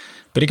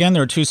 But again,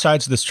 there are two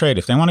sides to this trade.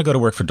 If they want to go to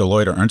work for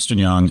Deloitte or Ernst &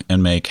 Young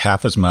and make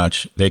half as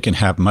much, they can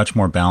have much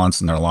more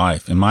balance in their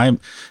life. And my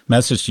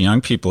message to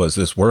young people is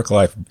this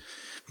work-life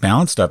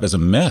balance stuff is a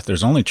myth.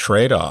 There's only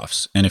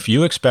trade-offs. And if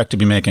you expect to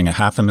be making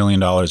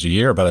 $500,000 a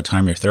year by the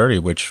time you're 30,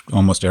 which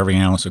almost every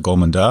analyst at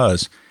Goldman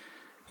does,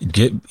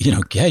 get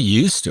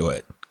used to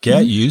it.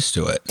 Get used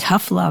to it.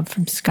 Tough love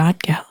from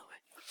Scott Galloway.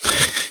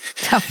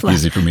 Tough love.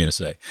 Easy for me to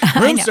say.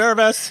 Room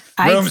service.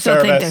 I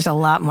still think there's a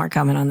lot more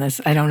coming on this.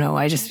 I don't know.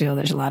 I just feel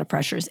there's a lot of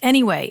pressures.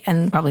 Anyway,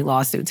 and probably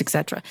lawsuits,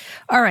 etc.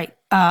 All right.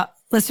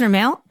 Listener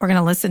mail. We're going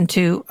to listen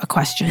to a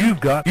question. You've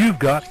got.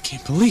 I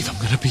can't believe I'm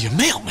going to be a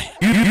mailman.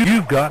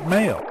 You've got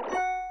mail.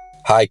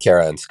 Hi,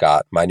 Kara and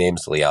Scott. My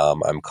name's Liam.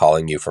 I'm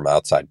calling you from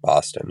outside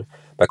Boston.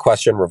 My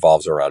question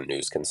revolves around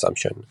news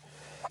consumption.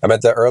 I'm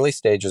at the early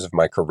stages of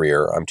my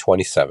career. I'm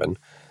 27.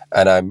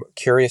 And I'm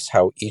curious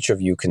how each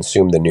of you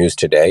consume the news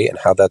today and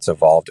how that's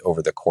evolved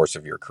over the course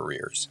of your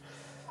careers.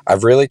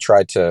 I've really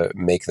tried to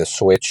make the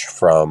switch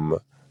from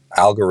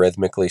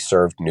algorithmically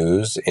served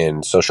news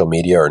in social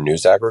media or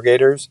news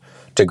aggregators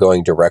to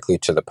going directly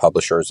to the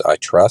publishers I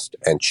trust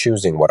and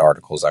choosing what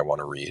articles I want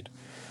to read.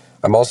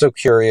 I'm also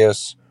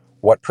curious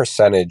what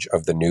percentage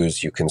of the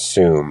news you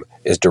consume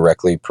is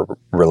directly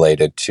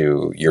related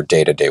to your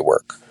day-to-day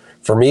work.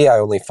 For me, I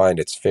only find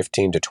it's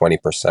 15 to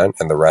 20%,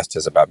 and the rest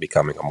is about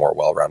becoming a more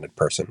well-rounded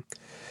person.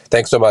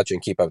 Thanks so much,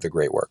 and keep up the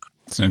great work.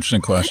 It's an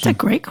interesting question. That's a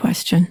great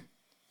question.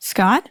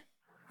 Scott?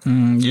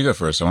 You go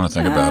first. I want to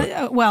think about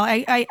it. Well,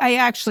 I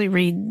actually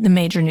read the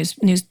major news,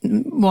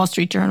 Wall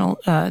Street Journal,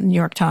 New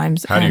York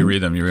Times. How do you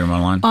read them? You read them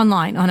online?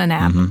 Online, on an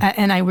app.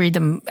 And I read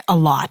them a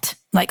lot.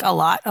 Like a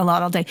lot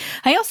all day.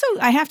 I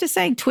have to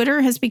say, Twitter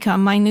has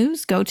become my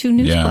go-to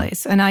news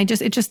place. And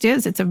it just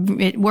is.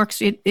 It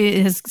works. It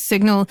has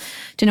signal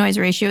to noise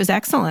ratio is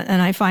excellent.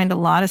 And I find a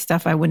lot of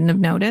stuff I wouldn't have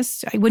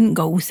noticed. I wouldn't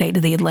go, say, to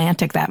the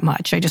Atlantic that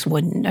much. I just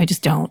wouldn't. I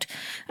just don't.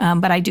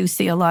 But I do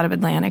see a lot of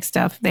Atlantic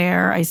stuff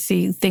there. I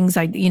see things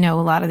a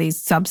lot of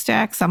these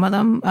Substacks, some of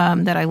them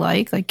that I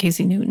like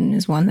Casey Newton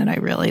is one that I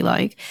really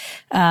like.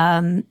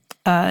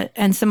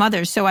 And some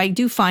others. So I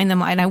do find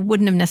them, and I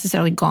wouldn't have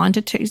necessarily gone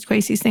to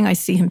Casey's thing. I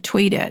see him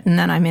tweet it, and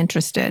then I'm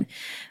interested.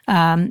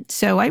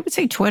 So I would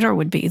say Twitter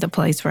would be the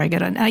place where I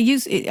get on.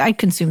 I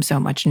consume so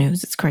much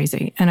news. It's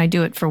crazy. And I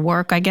do it for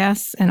work, I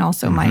guess, and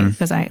also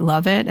because I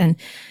love it. And,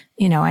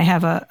 I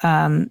have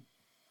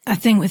a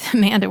thing with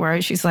Amanda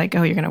where she's like,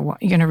 oh, you're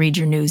going to read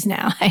your news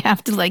now. I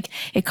have to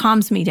it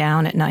calms me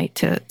down at night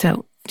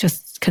to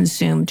just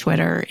consume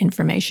Twitter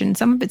information.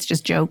 Some of it's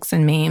just jokes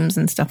and memes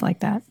and stuff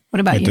like that. What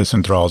about you? It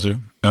disenthralls you?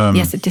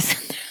 Yes, it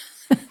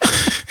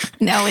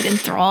disenthralls. No, it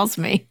enthralls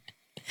me.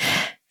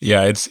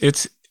 Yeah,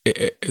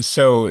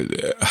 so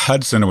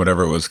Hudson or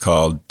whatever it was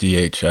called,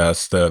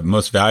 DHS, the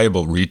most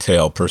valuable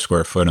retail per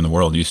square foot in the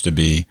world used to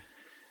be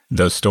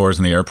those stores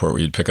in the airport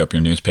where you'd pick up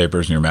your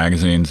newspapers and your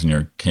magazines and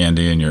your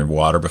candy and your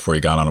water before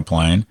you got on a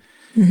plane.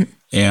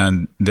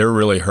 And they're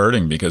really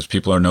hurting because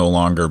people are no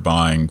longer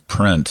buying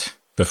print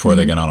before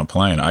they get on a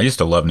plane. I used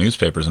to love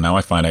newspapers, and now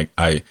I find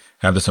I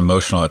have this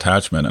emotional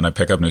attachment, and I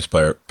pick up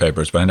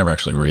newspapers, but I never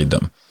actually read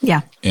them.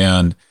 Yeah.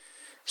 And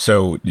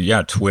so,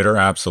 Twitter,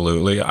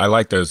 absolutely. I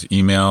like those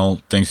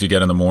email things you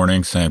get in the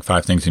morning saying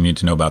 5 things you need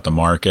to know about the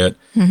market.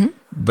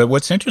 But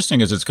what's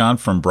interesting is it's gone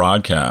from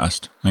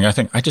broadcast. I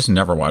think I just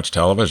never watch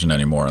television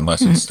anymore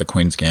unless it's the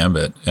Queen's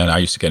Gambit. And I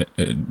used to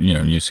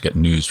get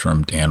news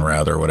from Dan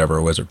Rather or whatever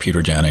it was, or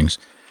Peter Jennings.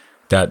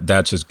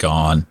 That's just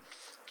gone.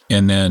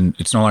 And then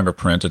it's no longer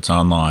print, it's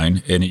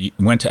online. And it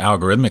went to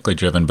algorithmically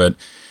driven. But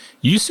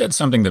you said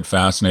something that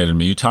fascinated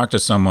me. You talked to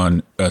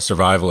someone, a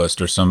survivalist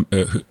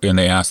and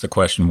they asked the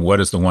question, what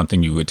is the one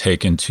thing you would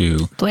take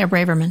into Blair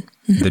Braverman,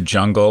 the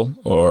jungle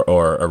or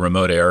a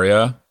remote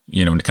area,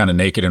 kind of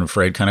naked and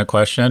afraid kind of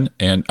question.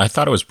 And I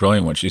thought it was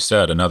brilliant when she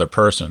said another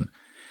person.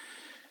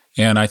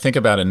 And I think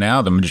about it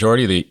now, the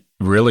majority of the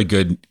really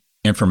good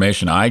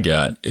information I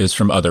get is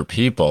from other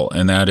people.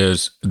 And that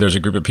is, there's a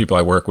group of people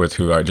I work with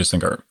who I just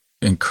think are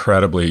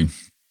incredibly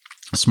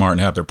smart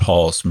and have their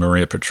pulse.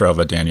 Maria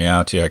Petrova, Dan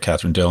Yatia,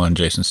 Catherine Dillon,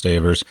 Jason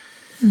Stavers,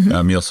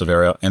 Emil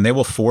Severo, and they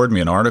will forward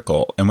me an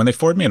article. And when they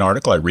forward me an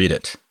article, I read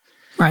it.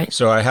 Right.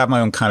 So I have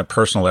my own kind of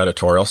personal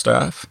editorial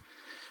staff.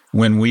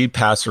 When we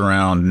pass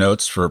around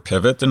notes for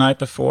Pivot the night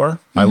before,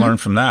 I learn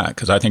from that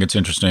because I think it's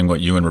interesting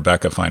what you and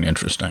Rebecca find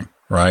interesting,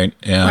 right?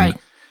 And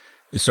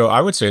so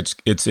I would say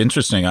it's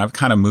interesting. I've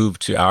kind of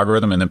moved to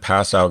algorithm and then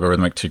past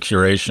algorithmic to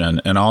curation.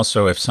 And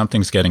also if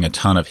something's getting a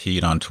ton of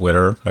heat on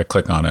Twitter, I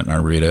click on it and I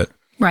read it.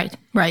 Right.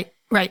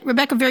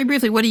 Rebecca, very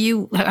briefly, how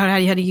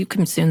do you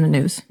consume the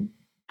news?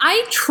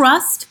 I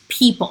trust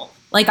people.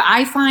 Like,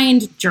 I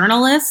find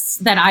journalists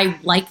that I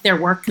like their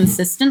work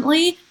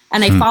consistently,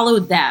 and I follow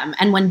them.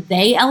 And when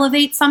they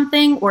elevate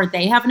something or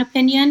they have an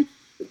opinion,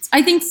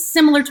 I think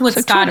similar to what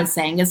Scott is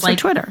saying is like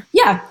Twitter.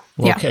 Yeah.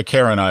 Well, Yeah.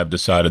 Kara and I have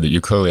decided that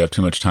you clearly have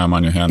too much time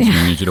on your hands and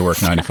we need you to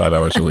work 95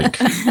 hours a week.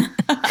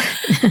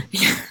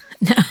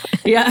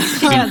 Yeah.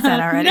 She does that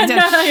already.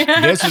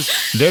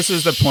 This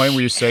is the point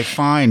where you say,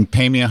 fine,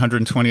 pay me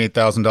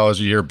 $128,000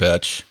 a year,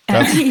 bitch.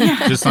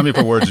 Just let me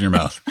put words in your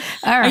mouth.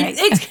 All right.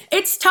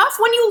 It's tough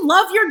when you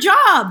love your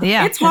job.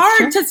 Yeah, it's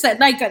hard to say.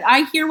 Like,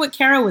 I hear what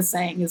Kara was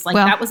saying is like,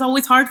 that was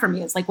always hard for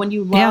me. It's like when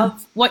you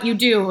love what you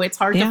do, it's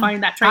hard to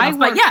find that trade-off.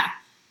 But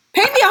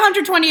pay me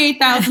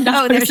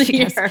 $128,000 a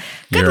year.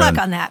 Good luck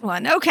on that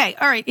one. Okay.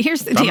 All right.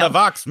 Here's the deal. From the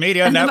Vox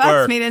Media Network. The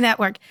Vox Media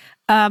Network.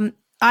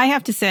 I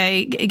have to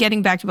say,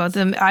 getting back to both of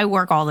them, I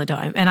work all the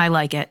time and I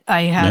like it.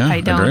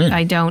 I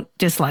don't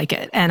dislike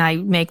it, and I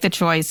make the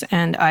choice,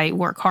 and I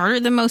work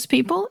harder than most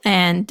people,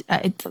 and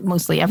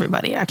mostly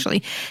everybody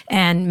actually,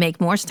 and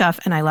make more stuff,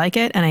 and I like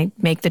it, and I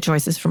make the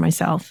choices for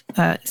myself.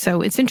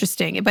 So it's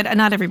interesting, but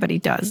not everybody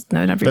does.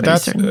 Not everybody.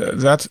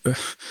 But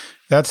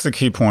that's the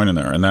key point in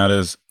there, and that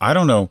is, I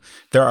don't know.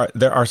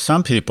 There are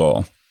some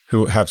people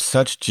who have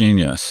such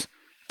genius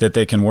that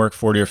they can work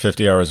 40 or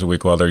 50 hours a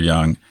week while they're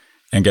young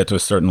and get to a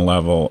certain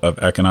level of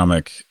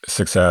economic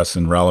success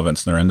and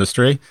relevance in their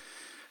industry.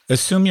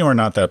 Assume you are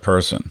not that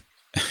person,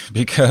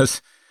 because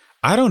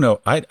I don't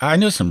know. I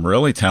know some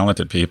really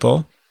talented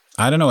people.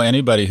 I don't know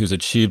anybody who's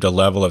achieved a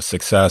level of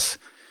success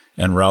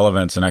and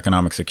relevance and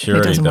economic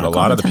security that a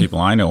lot of the people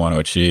I know want to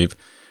achieve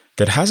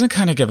that hasn't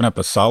kind of given up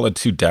a solid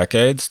 2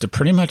 decades to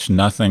pretty much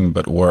nothing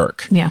but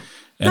work. Yeah.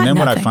 And then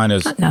what I find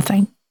is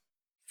nothing.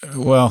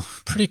 Well,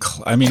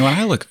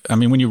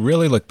 when you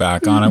really look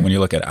back on it, when you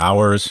look at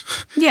hours,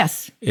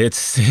 yes,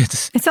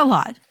 it's a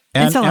lot.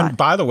 And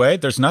by the way,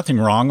 there's nothing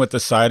wrong with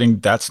deciding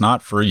that's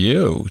not for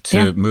you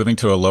moving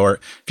to a lower.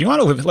 If you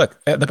want to live,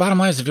 look, the bottom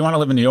line is, if you want to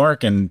live in New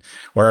York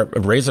or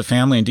raise a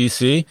family in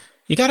DC,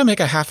 you got to make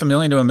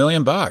 $500,000 to $1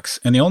 million,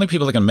 and the only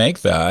people that can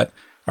make that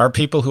are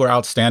people who are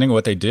outstanding at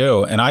what they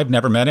do. And I've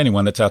never met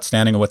anyone that's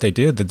outstanding at what they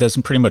do that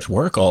doesn't pretty much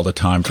work all the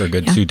time for a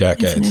good 2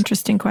 decades. It's an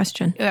interesting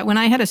question. When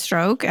I had a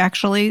stroke,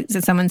 actually,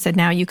 someone said,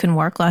 now you can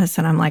work less.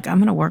 And I'm like, I'm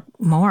going to work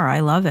more.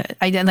 I love it.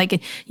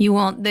 You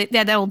won't,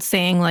 that old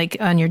saying, like,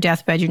 on your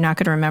deathbed, you're not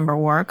going to remember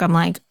work. I'm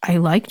like, I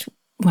liked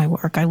my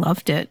work. I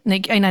loved it.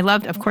 And I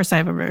loved, of course, I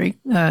have a very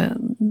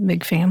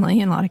big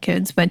family and a lot of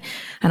kids, and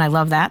I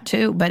love that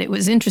too. But it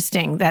was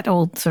interesting, that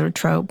old sort of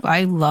trope.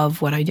 I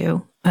love what I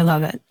do. I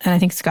love it. And I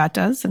think Scott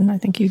does, and I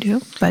think you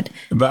do. But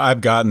I've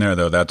gotten there,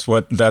 though. That's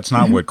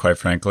not what, quite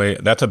frankly,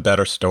 that's a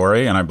better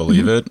story, and I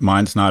believe it.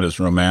 Mine's not as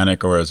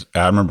romantic or as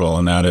admirable,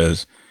 and that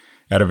is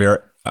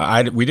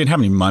we didn't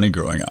have any money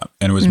growing up,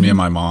 and it was me and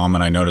my mom,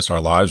 and I noticed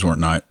our lives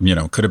weren't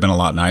could have been a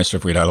lot nicer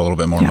if we'd had a little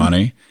bit more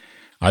money.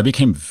 I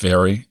became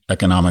very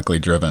economically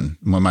driven.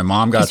 When my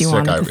mom got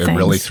sick, it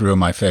really threw in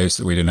my face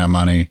that we didn't have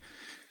money.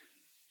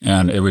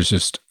 And it was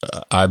just,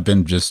 I'm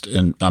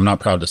not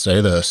proud to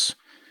say this,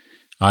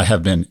 I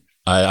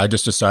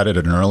just decided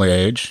at an early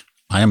age,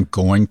 I am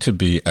going to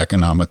be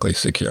economically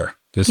secure.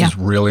 This is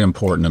really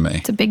important to me.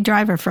 It's a big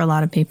driver for a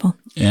lot of people.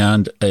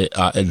 And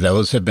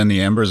those have been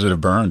the embers that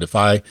have burned. If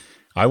I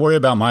worry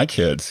about my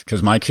kids,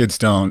 because my kids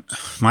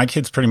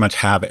pretty much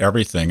have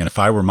everything. And if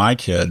I were my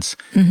kids,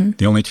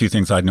 the only 2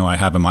 things I'd know I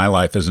have in my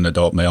life as an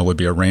adult male would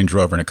be a Range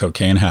Rover and a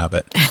cocaine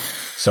habit.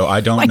 So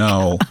I don't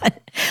know. God.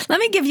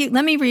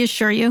 Let me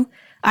reassure you.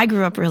 I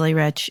grew up really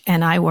rich,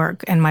 and I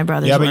work, and my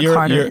brothers work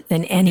harder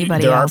than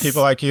anybody else. There are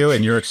people like you,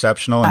 and you're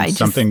exceptional. And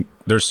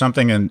there's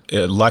something, and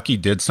Lucky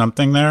did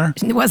something there.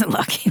 It wasn't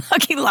Lucky.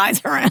 Lucky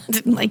lies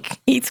around and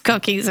eats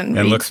cookies and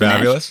looks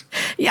fabulous.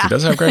 Yeah, she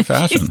does have great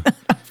fashion.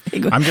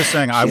 I'm just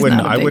saying, I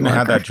wouldn't have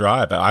had that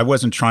drive. I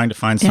wasn't trying to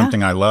find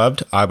something I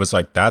loved. I was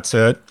like, that's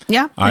it.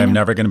 Yeah, I am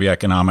never going to be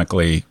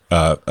economically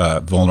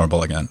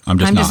vulnerable again. I'm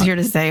just here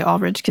to say, all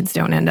rich kids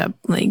don't end up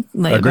like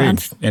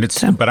Agreed.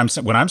 And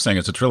but what I'm saying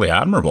is, it's really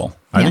admirable.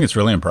 I think it's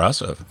really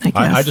impressive.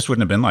 I just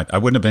wouldn't have been I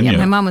wouldn't have been you.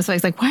 My mom was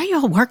always like, why are you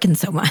all working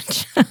so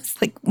much? I was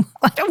like,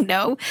 I don't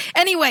know.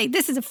 Anyway,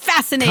 this is a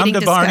fascinating discussion.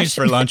 Come to Barney's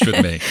for lunch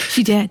with me.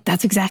 She did.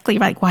 That's exactly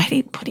right. What are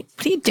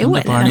you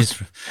doing?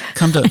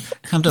 Come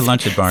to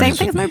lunch at Barney's. Same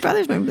thing as my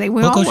brothers.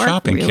 We'll all go worked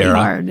shopping, really Kara.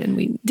 hard, and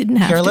we didn't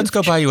have Kara, to. let's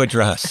go buy you a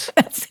dress.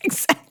 That's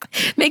exactly.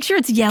 Make sure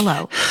it's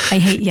yellow. I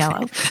hate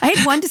yellow. I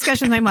had one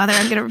discussion with my mother.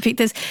 I'm going to repeat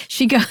this.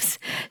 She goes,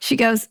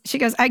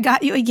 I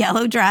got you a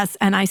yellow dress.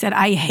 And I said,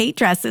 I hate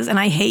dresses and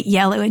I hate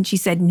yellow. And she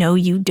said, no,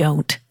 you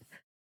don't.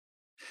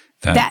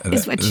 That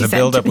is what she said. The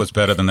buildup was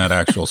better than that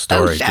actual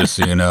story, just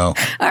so you know.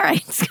 All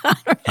right, Scott.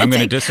 I'm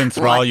going to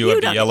disenthrall you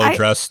of the yellow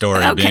dress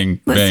story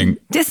being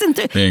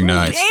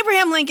nice.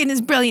 Abraham Lincoln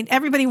is brilliant.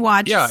 Everybody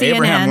watch CNN.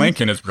 Abraham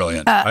Lincoln is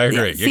brilliant. I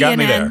agree. You got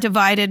me there.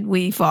 Divided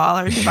we fall,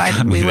 or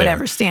divided we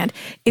whatever stand.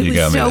 It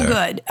was so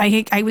good.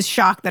 I was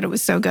shocked that it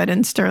was so good,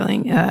 and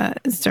Sterling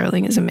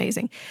is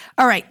amazing.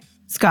 All right,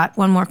 Scott,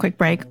 one more quick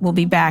break. We'll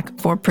be back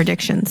for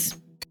predictions.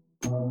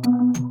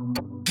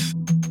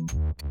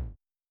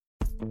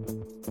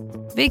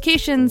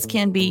 Vacations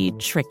can be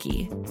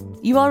tricky.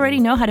 You already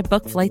know how to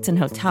book flights and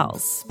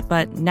hotels,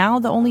 but now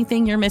the only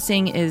thing you're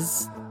missing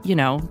is,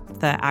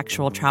 the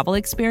actual travel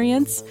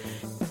experience.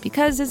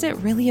 Because is it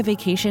really a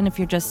vacation if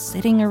you're just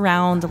sitting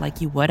around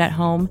like you would at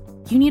home?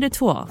 You need a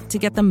tool to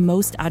get the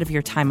most out of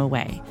your time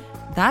away.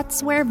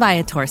 That's where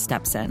Viator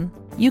steps in.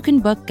 You can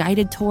book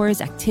guided tours,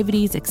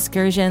 activities,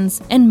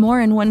 excursions, and more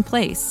in one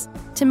place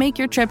to make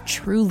your trip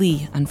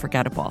truly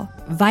unforgettable.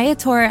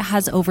 Viator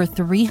has over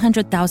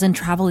 300,000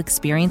 travel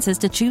experiences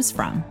to choose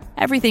from.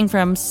 Everything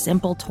from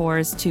simple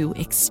tours to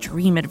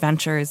extreme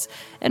adventures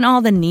and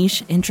all the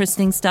niche,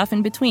 interesting stuff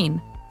in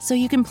between. So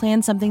you can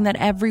plan something that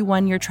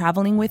everyone you're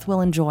traveling with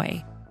will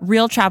enjoy.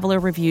 Real traveler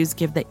reviews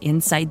give the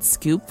inside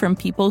scoop from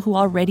people who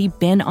already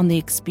been on the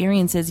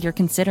experiences you're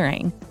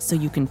considering, so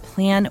you can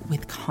plan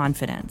with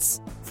confidence.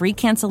 Free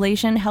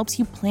cancellation helps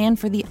you plan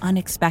for the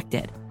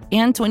unexpected.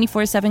 And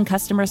 24/7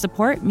 customer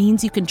support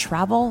means you can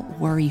travel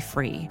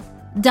worry-free.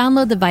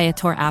 Download the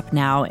Viator app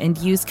now and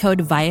use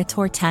code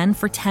Viator10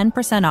 for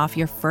 10% off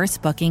your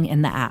first booking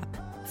in the app.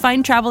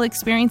 Find travel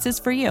experiences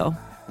for you.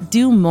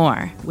 Do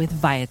more with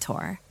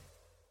Viator.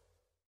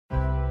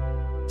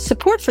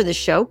 Support for this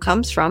show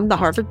comes from the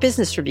Harvard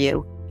Business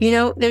Review.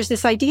 There's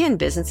this idea in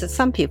business that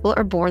some people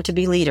are born to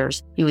be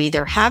leaders. You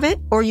either have it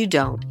or you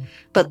don't.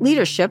 But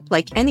leadership,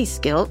 like any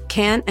skill,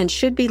 can and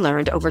should be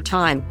learned over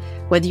time.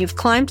 Whether you've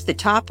climbed to the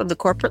top of the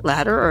corporate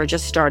ladder or are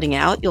just starting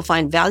out, you'll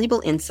find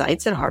valuable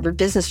insights at Harvard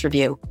Business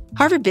Review.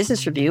 Harvard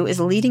Business Review is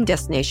a leading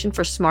destination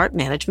for smart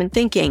management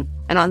thinking.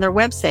 And on their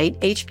website,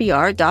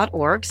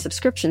 hbr.org,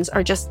 subscriptions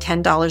are just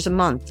 $10 a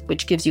month,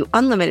 which gives you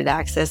unlimited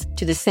access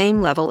to the same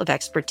level of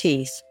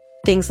expertise.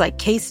 Things like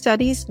case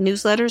studies,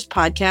 newsletters,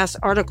 podcasts,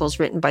 articles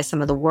written by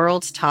some of the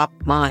world's top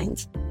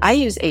minds. I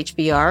use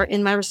HBR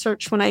in my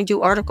research when I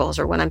do articles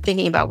or when I'm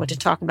thinking about what to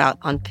talk about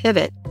on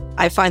Pivot.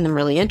 I find them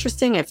really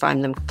interesting. I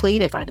find them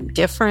complete. I find them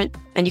different.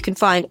 And you can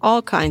find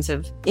all kinds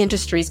of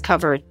industries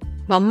covered.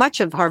 While much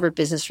of Harvard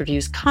Business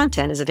Review's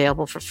content is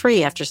available for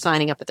free after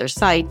signing up at their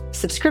site,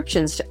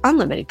 subscriptions to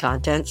unlimited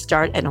content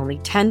start at only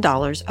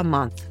 $10 a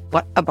month.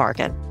 What a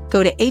bargain.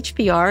 Go to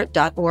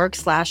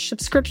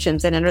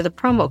hbr.org/subscriptions and enter the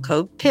promo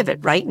code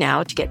PIVOT right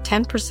now to get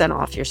 10%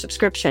 off your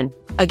subscription.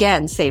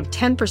 Again, save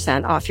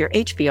 10% off your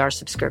HBR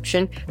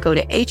subscription. Go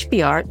to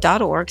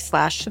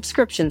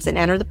hbr.org/subscriptions and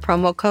enter the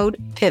promo code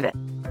PIVOT.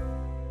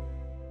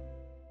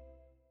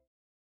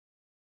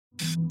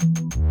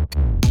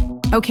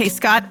 Okay,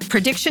 Scott,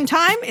 prediction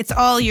time.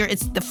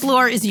 The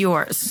floor is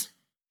yours.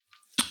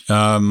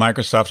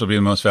 Microsoft will be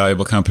the most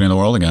valuable company in the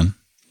world again.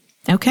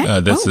 Okay.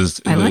 This is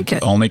the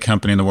only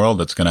company in the world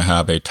that's going to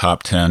have a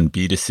top 10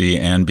 B2C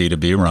and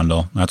B2B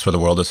rundle. That's where the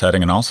world is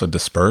heading. And also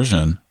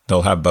dispersion.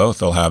 They'll have both.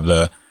 They'll have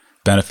the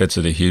benefits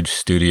of the huge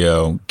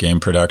studio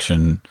game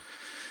production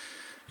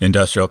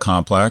industrial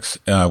complex,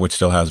 which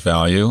still has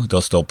value.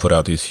 They'll still put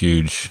out these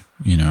huge,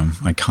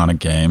 iconic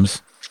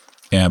games.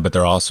 But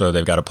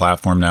they've got a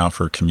platform now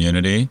for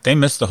community. They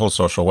missed the whole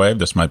social wave.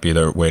 This might be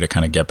their way to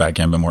kind of get back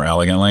in, but more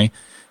elegantly.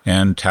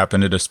 And tap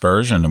into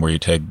dispersion, where you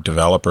take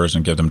developers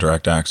and give them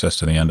direct access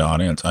to the end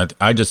audience.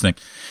 I just think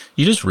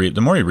the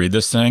more you read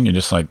this thing, you're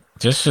just like,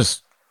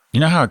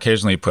 how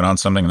occasionally you put on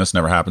something and this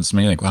never happens to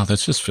me. Like, wow,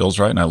 this just feels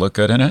right and I look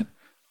good in it.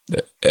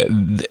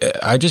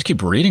 I just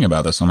keep reading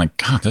about this. I'm like,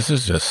 God, this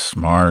is just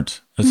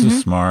smart. This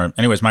is smart.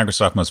 Anyways,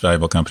 Microsoft, most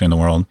valuable company in the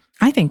world.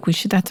 I think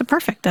that's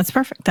perfect.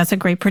 That's a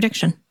great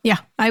prediction. Yeah,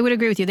 I would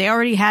agree with you. They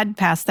already had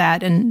passed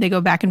that and they go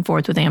back and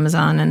forth with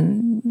Amazon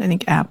and I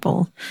think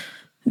Apple.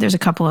 There's a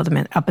couple of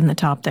them up in the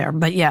top there.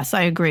 But yes,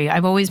 I agree.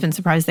 I've always been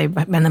surprised they've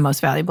been the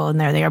most valuable,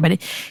 and there they are.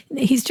 But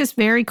he's just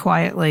very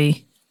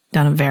quietly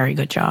done a very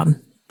good job,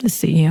 the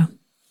CEO.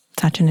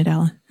 Satya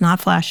Nadella. Not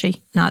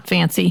flashy, not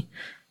fancy,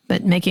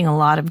 but making a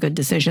lot of good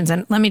decisions.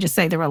 And let me just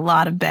say, there were a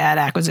lot of bad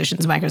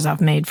acquisitions Microsoft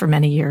made for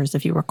many years,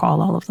 if you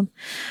recall all of them.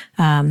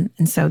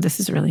 And so this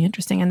is really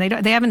interesting. And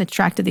they haven't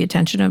attracted the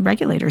attention of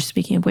regulators,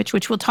 speaking of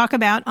which we'll talk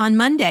about on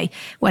Monday,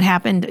 what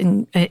happened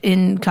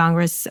in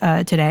Congress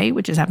today,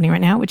 which is happening right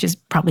now, which is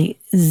probably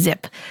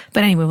zip.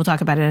 But anyway, we'll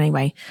talk about it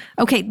anyway.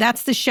 Okay,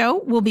 that's the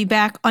show. We'll be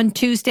back on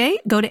Tuesday.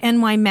 Go to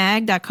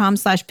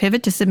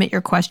nymag.com/pivot to submit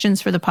your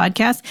questions for the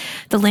podcast.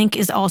 The link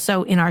is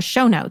also in our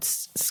show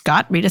notes.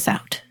 Scott, read us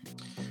out.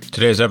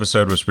 Today's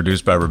episode was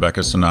produced by Rebecca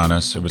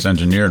Sananes. It was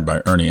engineered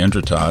by Ernie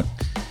Indratot.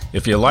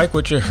 If you like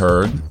what you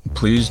heard,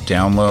 please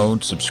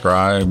download,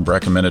 subscribe,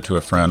 recommend it to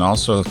a friend.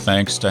 Also,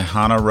 thanks to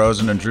Hannah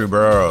Rosen and Drew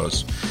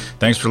Burrows.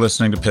 Thanks for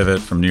listening to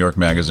Pivot from New York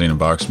Magazine and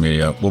Vox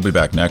Media. We'll be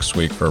back next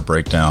week for a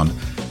breakdown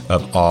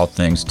of all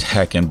things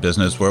tech and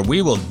business, where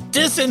we will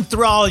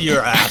disenthrall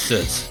your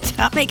asses.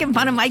 Stop making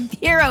fun of my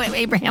hero,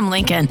 Abraham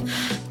Lincoln.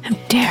 How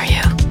dare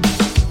you?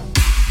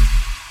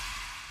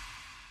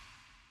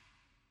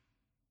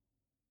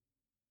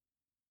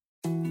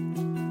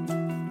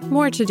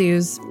 More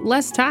to-dos,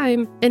 less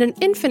time, and an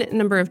infinite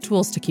number of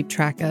tools to keep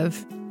track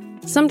of.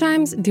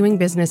 Sometimes doing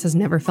business has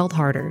never felt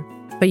harder,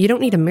 but you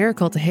don't need a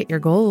miracle to hit your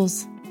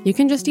goals. You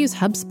can just use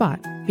HubSpot,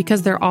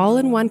 because their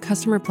all-in-one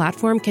customer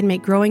platform can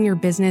make growing your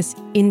business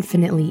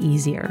infinitely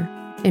easier.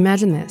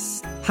 Imagine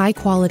this: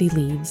 high-quality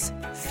leads,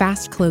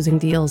 fast-closing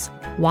deals,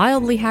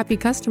 wildly happy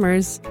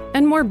customers,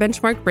 and more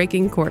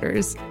benchmark-breaking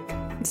quarters.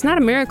 It's not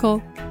a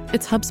miracle,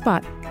 it's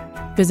HubSpot.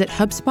 Visit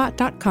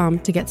HubSpot.com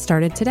to get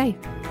started today.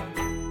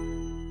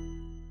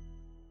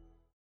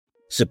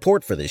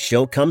 Support for this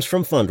show comes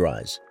from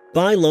Fundrise.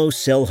 Buy low,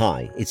 sell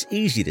high. It's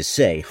easy to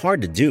say,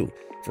 hard to do.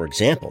 For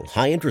example,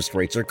 high interest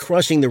rates are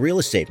crushing the real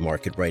estate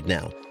market right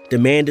now.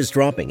 Demand is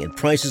dropping and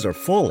prices are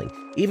falling,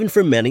 even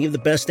for many of the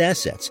best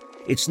assets.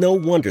 It's no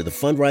wonder the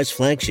Fundrise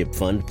Flagship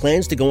Fund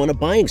plans to go on a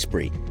buying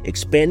spree,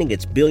 expanding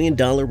its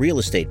billion-dollar real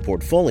estate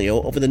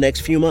portfolio over the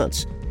next few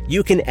months.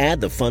 You can add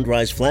the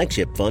Fundrise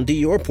Flagship Fund to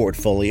your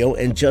portfolio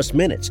in just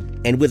minutes,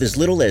 and with as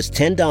little as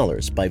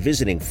 $10 by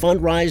visiting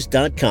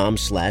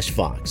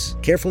fundrise.com/Fox.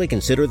 Carefully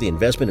consider the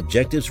investment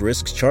objectives,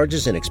 risks,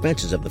 charges, and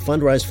expenses of the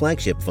Fundrise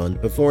Flagship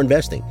Fund before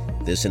investing.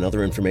 This and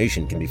other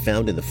information can be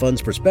found in the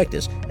fund's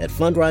prospectus at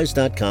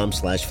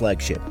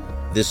fundrise.com/flagship.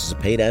 This is a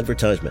paid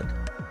advertisement.